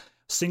of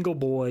single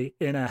boy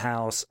in a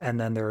house and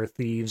then there are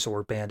thieves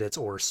or bandits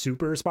or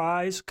super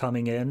spies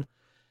coming in.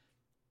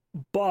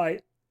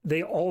 But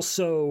they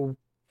also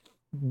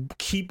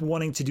keep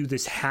wanting to do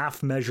this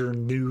half measure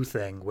new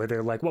thing where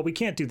they're like, well, we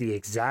can't do the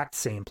exact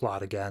same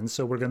plot again,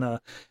 so we're going to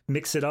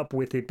mix it up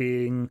with it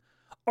being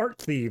art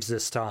thieves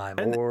this time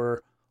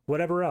or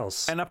whatever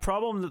else. And a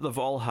problem that they've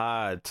all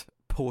had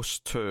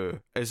post 2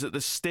 is that the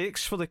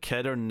stakes for the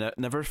kid are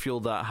never feel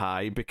that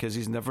high because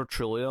he's never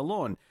truly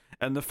alone.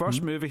 In the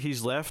first movie,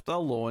 he's left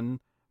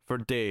alone for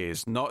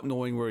days, not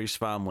knowing where his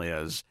family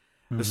is.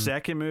 The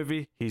second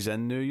movie, he's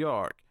in New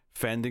York,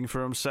 fending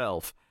for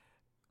himself.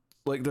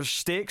 Like, there's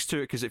stakes to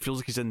it because it feels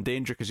like he's in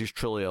danger because he's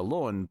truly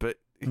alone. But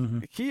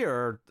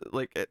here,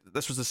 like,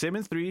 this was the same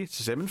in 3, it's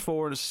the same in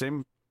 4, and it's the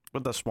same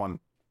with this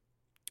one.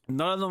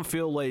 None of them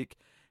feel like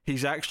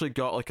he's actually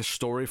got like a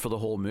story for the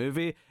whole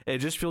movie. It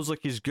just feels like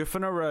he's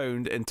goofing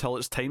around until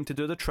it's time to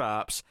do the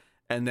traps,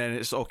 and then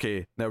it's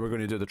okay, now we're going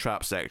to do the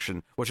trap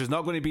section, which is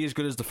not going to be as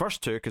good as the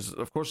first 2 because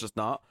of course it's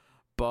not.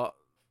 But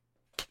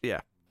yeah,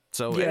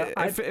 so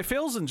it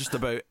fails in just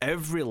about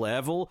every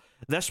level.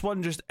 This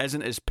one just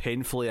isn't as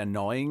painfully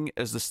annoying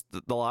as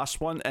the last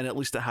one, and at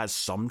least it has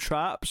some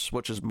traps,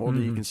 which is more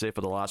than you can say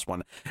for the last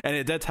one. And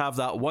it did have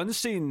that one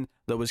scene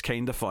that was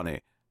kind of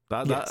funny.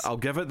 That I'll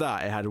give it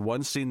that. It had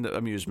one scene that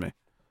amused me.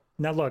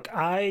 Now, look,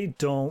 I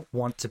don't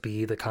want to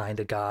be the kind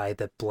of guy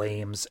that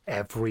blames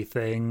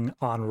everything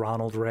on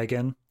Ronald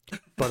Reagan,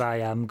 but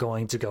I am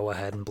going to go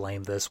ahead and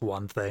blame this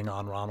one thing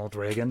on Ronald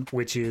Reagan,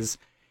 which is,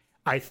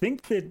 I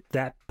think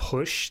that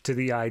push to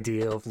the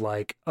idea of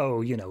like,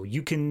 oh, you know,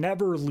 you can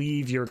never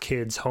leave your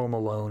kids home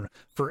alone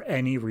for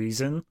any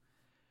reason,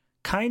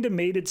 kind of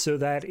made it so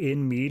that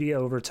in media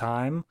over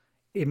time,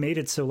 it made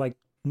it so like,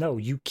 no,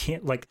 you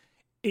can't, like,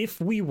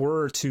 if we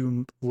were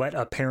to let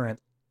a parent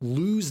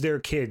lose their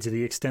kid to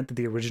the extent that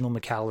the original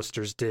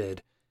McAllisters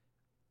did,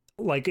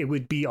 like, it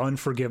would be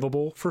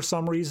unforgivable for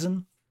some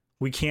reason.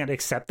 We can't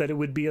accept that it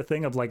would be a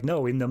thing of like,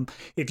 no,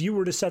 if you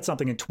were to set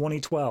something in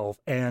 2012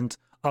 and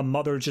a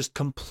mother just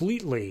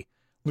completely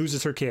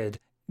loses her kid,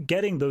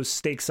 getting those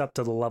stakes up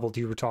to the level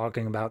you were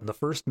talking about in the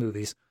first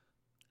movies,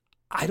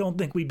 I don't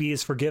think we'd be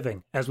as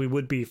forgiving as we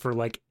would be for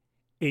like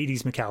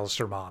 80s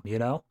McAllister mom, you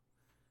know?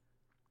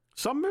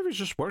 Some movies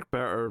just work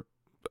better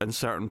in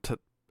certain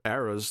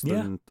eras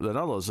than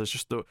others. It's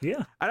just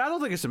and I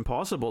don't think it's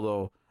impossible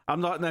though. I'm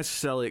not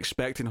necessarily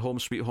expecting Home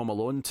Sweet Home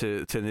Alone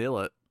to nail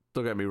it,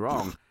 don't get me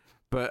wrong,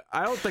 but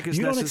I don't think it's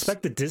you don't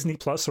expect the Disney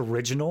Plus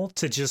original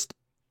to just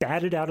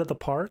bat it out of the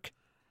park.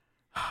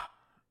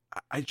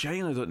 I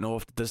genuinely don't know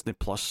if the Disney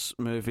Plus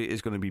movie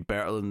is going to be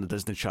better than the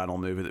Disney Channel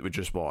movie that we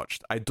just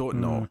watched. I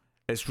don't know.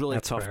 It's really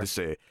tough to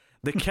say.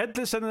 The kid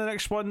that's in the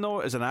next one though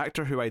is an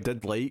actor who I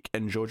did like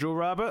in Jojo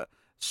Rabbit,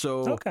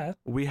 so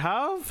we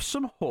have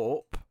some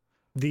hope.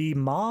 The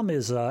mom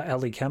is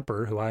Ellie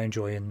Kemper, who I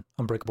enjoy in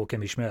Unbreakable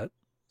Kimmy Schmidt.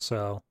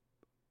 So,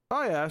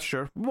 oh yeah,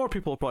 sure. More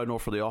people will probably know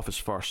for The Office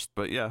first,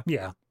 but yeah.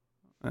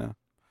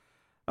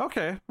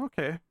 Okay.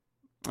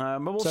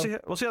 But we'll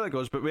see how that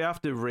goes. But we have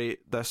to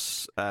rate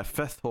this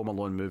fifth Home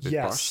Alone movie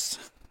first.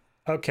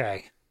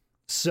 Okay.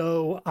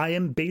 So I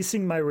am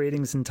basing my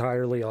ratings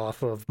entirely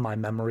off of my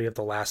memory of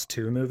the last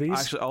 2 movies.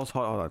 Actually, hold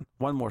on.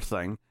 One more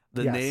thing.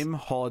 The name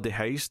Holiday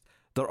Heist.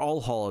 They're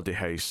all holiday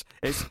heists.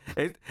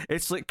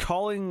 It's like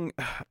calling,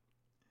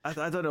 I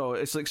don't know.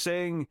 It's like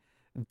saying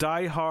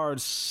Die Hard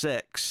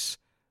 6.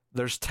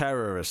 There's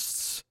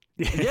terrorists.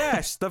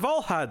 Yes, they've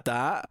all had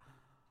that.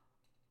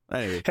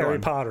 Anyway, Harry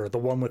Potter, the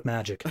one with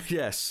magic.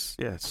 Yes.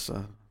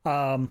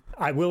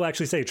 I will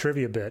actually say a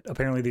trivia bit.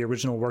 Apparently, the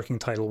original working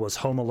title was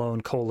Home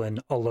Alone: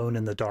 Alone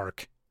in the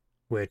Dark,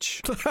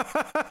 which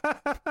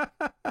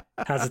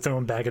has its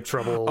own bag of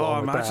trouble.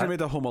 Imagine they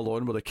made a Home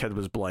Alone where the kid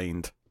was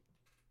blind.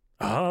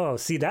 Oh,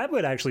 see, that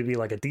would actually be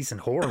like a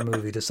decent horror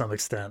movie to some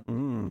extent.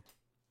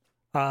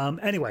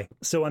 Anyway,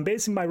 so I'm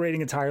basing my rating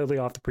entirely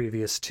off the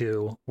previous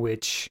 2,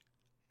 which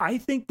I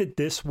think that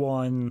this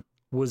one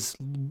was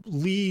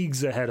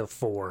leagues ahead of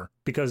 4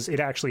 because it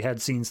actually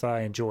had scenes that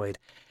I enjoyed.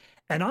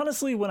 And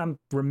honestly, when I'm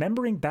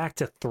remembering back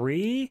to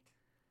 3,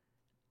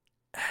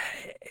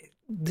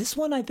 this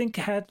one I think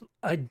had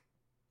a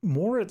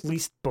more at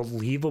least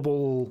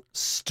believable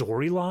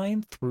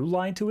storyline, through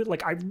line to it.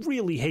 Like, I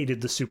really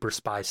hated the super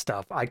spy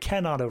stuff. I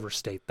cannot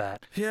overstate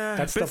that. Yeah,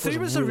 that stuff but 3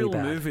 was really a real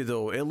bad. movie,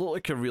 though. It looked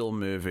like a real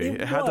movie.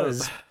 It had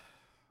was.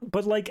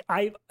 But, like,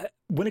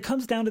 when it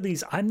comes down to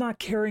these, I'm not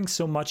caring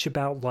so much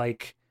about,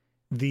 like,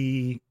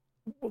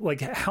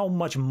 how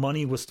much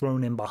money was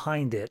thrown in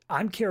behind it.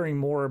 I'm caring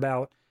more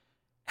about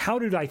how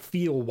did I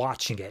feel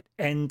watching it.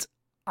 And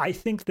I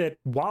think that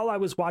while I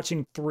was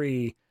watching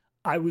 3,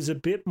 I was a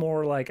bit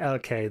more like,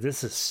 okay,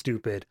 this is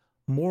stupid,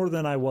 more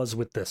than I was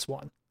with this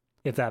one,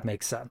 if that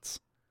makes sense.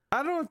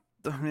 I don't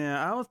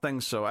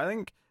think so. I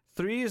think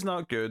 3 is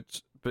not good,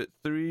 but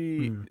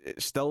 3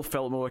 it still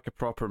felt more like a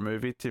proper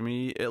movie to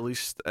me, at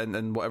least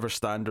in whatever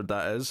standard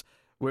that is.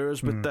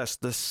 Whereas with this,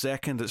 the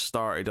second it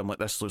started, I'm like,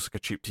 this looks like a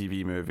cheap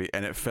TV movie,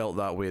 and it felt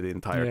that way the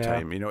entire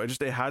time. You know,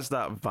 it has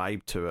that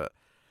vibe to it.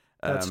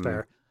 That's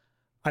fair.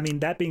 I mean,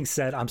 that being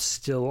said, I'm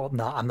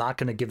not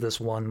going to give this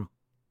one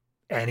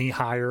any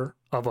higher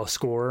of a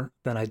score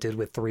than I did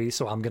with 3,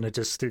 so I'm going to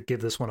just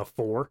give this one a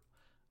 4.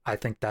 I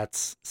think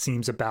that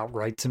seems about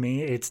right to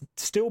me. It's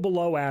still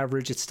below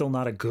average. It's still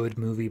not a good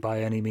movie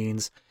by any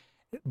means,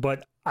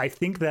 but I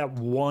think that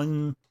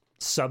one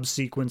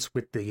subsequence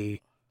with the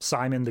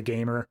Simon the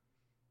Gamer,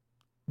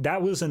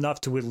 that was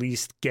enough to at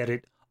least get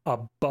it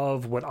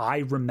above what I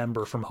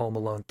remember from Home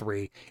Alone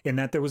 3, in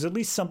that there was at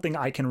least something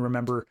I can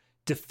remember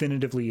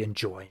definitively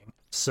enjoying.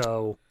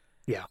 So,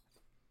 yeah.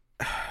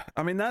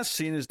 I mean, that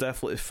scene is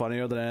definitely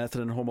funnier than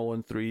anything in Home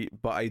Alone 3,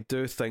 but I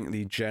do think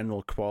the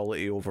general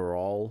quality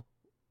overall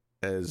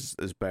is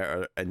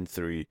better in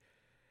 3.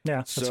 Yeah,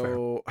 that's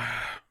so fair.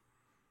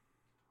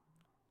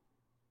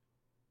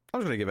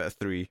 I'm going to give it a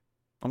 3.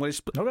 I'm going to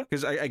split,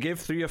 because I gave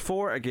 3 a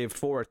 4, I gave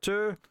 4 a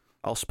 2.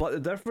 I'll split the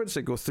difference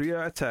and go 3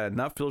 out of 10.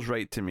 That feels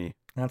right to me.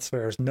 That's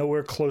fair. It's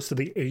nowhere close to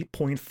the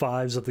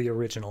 8.5s of the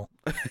original.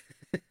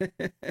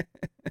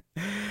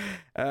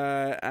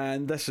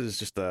 And this is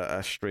just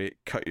a straight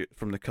cut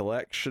from the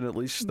collection, at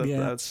least.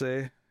 I'd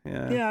say.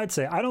 Yeah, I'd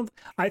say.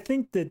 I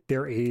think that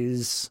there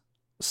is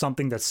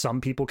something that some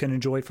people can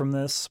enjoy from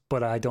this,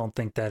 but I don't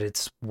think that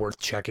it's worth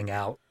checking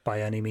out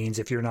by any means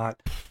if you're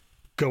not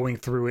going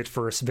through it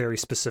for a very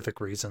specific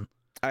reason.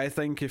 I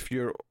think if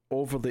you're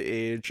over the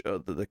age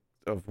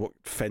of what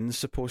Finn's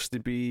supposed to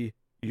be,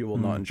 you will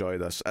not enjoy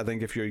this. I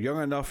think if you're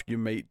young enough, you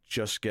might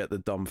just get the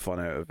dumb fun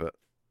out of it.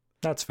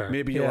 That's fair.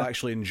 Maybe you'll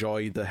actually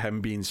enjoy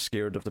him being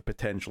scared of the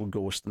potential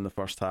ghost in the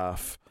first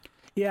half.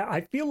 Yeah,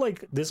 I feel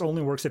like this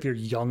only works if you're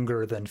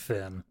younger than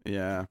Finn.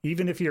 Yeah.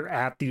 Even if you're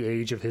at the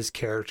age of his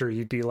character,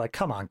 you'd be like,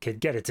 come on, kid,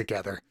 get it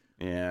together.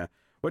 Yeah.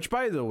 Which,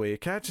 by the way,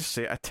 can I just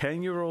say, a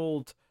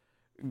 10-year-old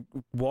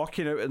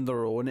walking out on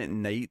their own at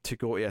night to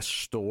go to a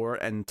store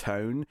in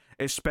town,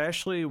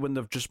 especially when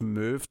they've just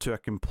moved to a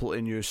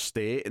completely new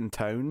state in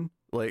town,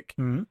 like,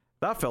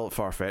 that felt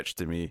far-fetched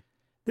to me.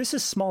 This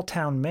is small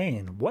town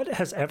Maine. What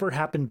has ever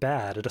happened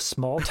bad at a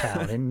small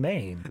town in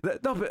Maine?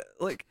 No, but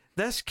like,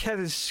 this kid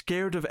is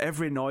scared of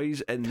every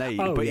noise at night.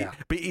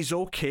 But he's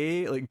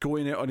okay, like,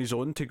 going out on his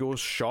own to go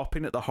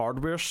shopping at the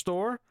hardware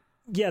store.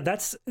 Yeah,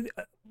 that's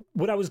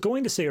what I was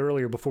going to say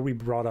earlier before we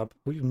brought up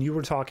when you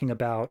were talking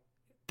about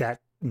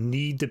that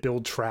need to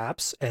build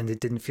traps and it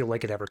didn't feel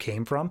like it ever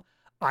came from.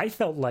 I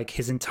felt like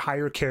his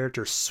entire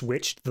character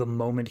switched the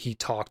moment he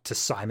talked to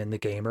Simon the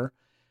Gamer.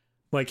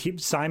 Like,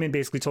 Simon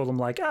basically told him,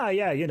 like,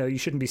 you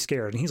shouldn't be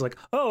scared. And he's like,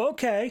 oh,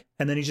 okay.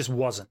 And then he just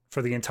wasn't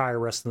for the entire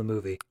rest of the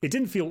movie. It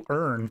didn't feel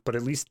earned, but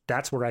at least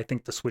that's where I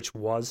think the switch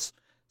was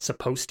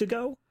supposed to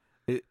go.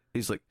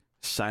 He's like,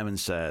 Simon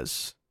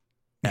says,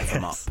 F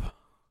him up.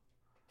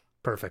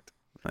 Perfect.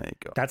 There you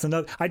go. That's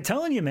another. I'm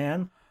telling you,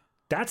 man,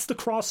 that's the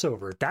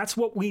crossover. That's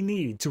what we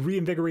need to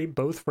reinvigorate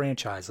both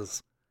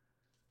franchises.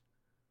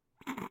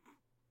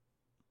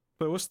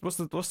 But what's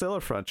the other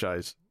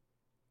franchise?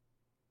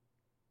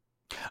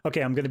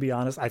 Okay, I'm going to be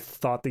honest. I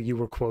thought that you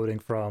were quoting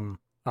from,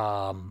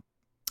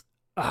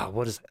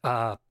 what is it?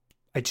 I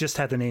just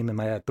had the name in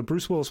my head. The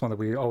Bruce Willis one that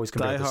we always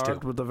compare this to. Die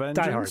Hard with a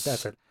Vengeance? Die Hard,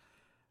 that's it.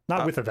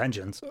 Not with a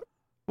Vengeance.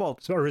 Well,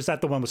 or is that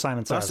the one with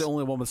Simon Says? That's the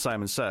only one with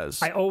Simon Says.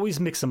 I always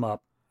mix them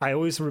up. I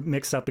always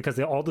mix up because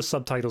all the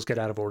subtitles get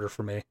out of order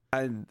for me.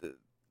 And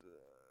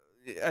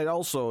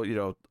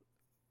also,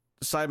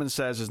 Simon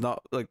Says is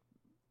not, like,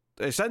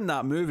 it's in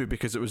that movie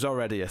because it was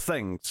already a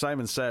thing.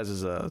 Simon Says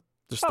is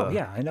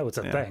yeah, I know it's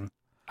a thing.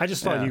 I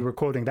just thought you were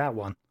quoting that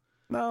one.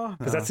 No.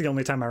 Because that's the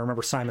only time I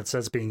remember Simon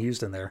Says being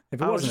used in there.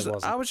 If it wasn't, it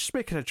wasn't. I was just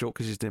making a joke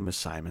because his name was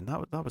Simon. That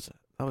was it.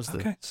 That was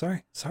okay,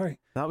 sorry.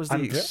 That was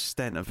the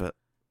extent of it.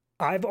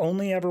 I've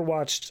only ever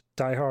watched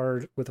Die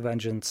Hard with a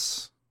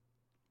Vengeance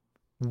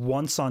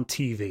once on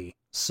TV,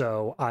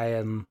 so I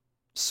am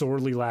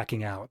sorely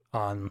lacking out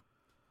on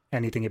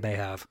anything it may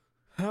have.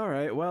 All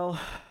right, well,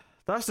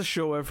 that's the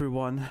show,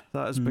 everyone.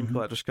 That has been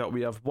Collector's Cut.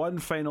 We have one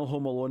final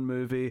Home Alone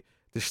movie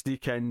to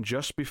sneak in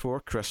just before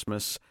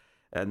Christmas.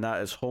 and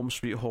that is Home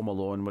Sweet Home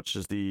Alone, which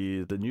is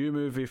the new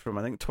movie from,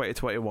 I think,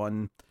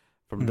 2021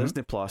 from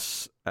Disney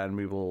Plus, and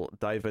we will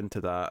dive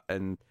into that.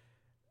 And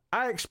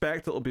I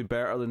expect it'll be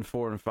better than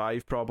 4 and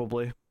 5,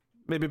 probably.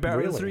 Maybe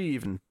better than 3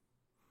 even.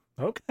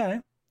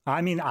 Okay.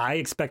 I mean, I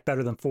expect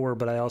better than 4,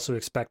 but I also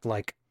expect,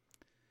 like,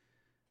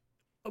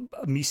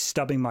 me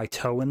stubbing my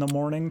toe in the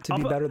morning to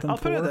be better than 4. I'll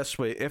put it this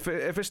way. If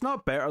it's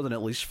not better than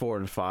at least 4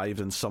 and 5,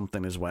 then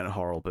something has went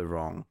horribly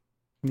wrong.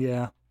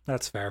 Yeah,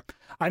 that's fair.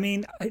 I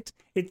mean,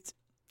 it's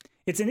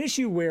an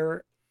issue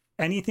where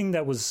anything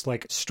that was,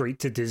 like, straight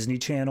to Disney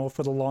Channel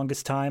for the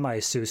longest time, I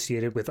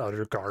associated with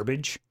utter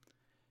garbage.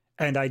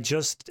 And I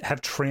just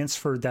have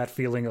transferred that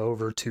feeling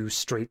over to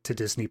straight to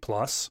Disney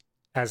Plus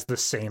as the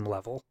same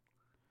level.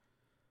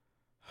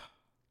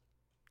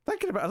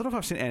 Thinking about, I don't know if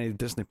I've seen any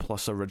Disney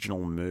Plus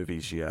original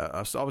movies yet.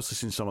 I've obviously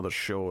seen some of the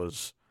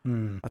shows.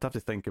 I'd have to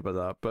think about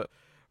that. But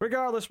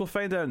regardless, we'll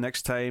find out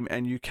next time.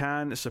 And you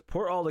can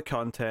support all the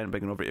content by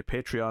going over to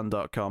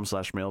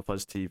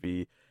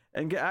patreon.com/MailFuzzTV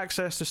and get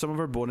access to some of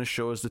our bonus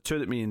shows. The 2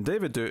 that me and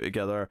David do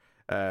together.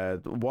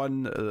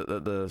 One,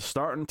 the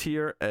starting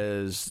tier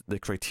is the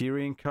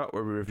Criterion Cut,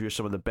 where we review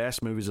some of the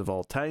best movies of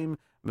all time,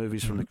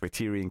 movies from the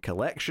Criterion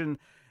Collection.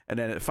 And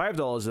then at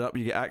 $5 and up,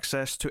 you get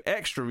access to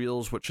Extra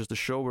Reels, which is the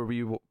show where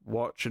we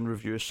watch and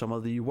review some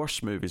of the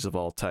worst movies of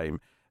all time.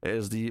 It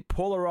is the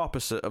polar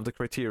opposite of the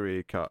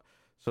Criterion Cut.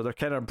 So they're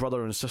kind of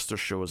brother and sister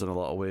shows in a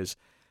lot of ways.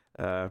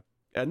 And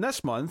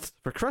this month,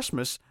 for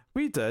Christmas,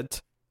 we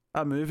did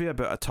a movie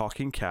about a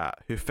talking cat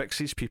who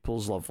fixes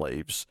people's love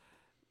lives.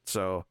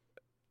 So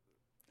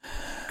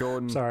go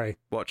and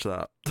watch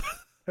that.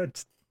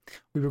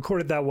 We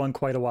recorded that one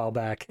quite a while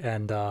back,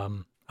 and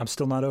I'm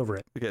still not over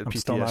it. I'm PTSD,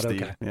 still not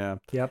okay. Yeah.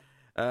 Yep.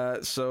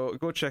 So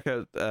go check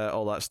out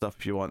all that stuff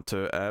if you want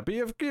to. But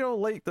if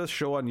like the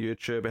show on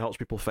YouTube, it helps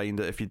people find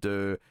it. If you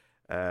do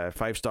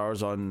 5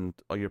 stars on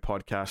your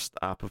podcast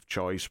app of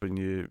choice when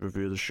you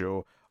review the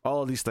show,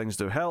 all of these things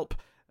do help.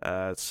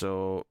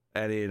 So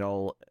any and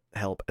all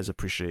help is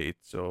appreciated.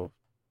 So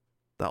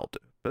that'll do.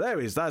 But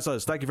anyways, that's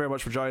us. Thank you very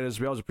much for joining us.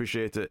 We always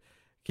appreciate it.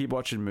 Keep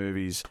watching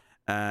movies,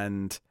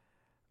 and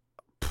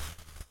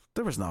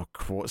there was no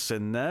quotes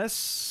in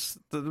this.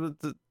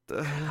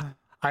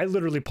 I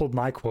literally pulled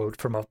my quote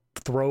from a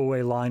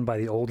throwaway line by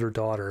the older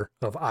daughter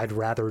of "I'd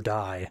rather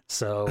die."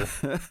 So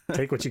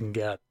take what you can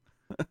get.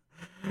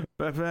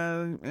 But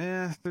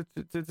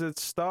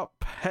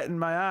stop hitting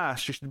my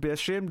ass. You should be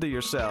ashamed of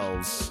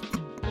yourselves.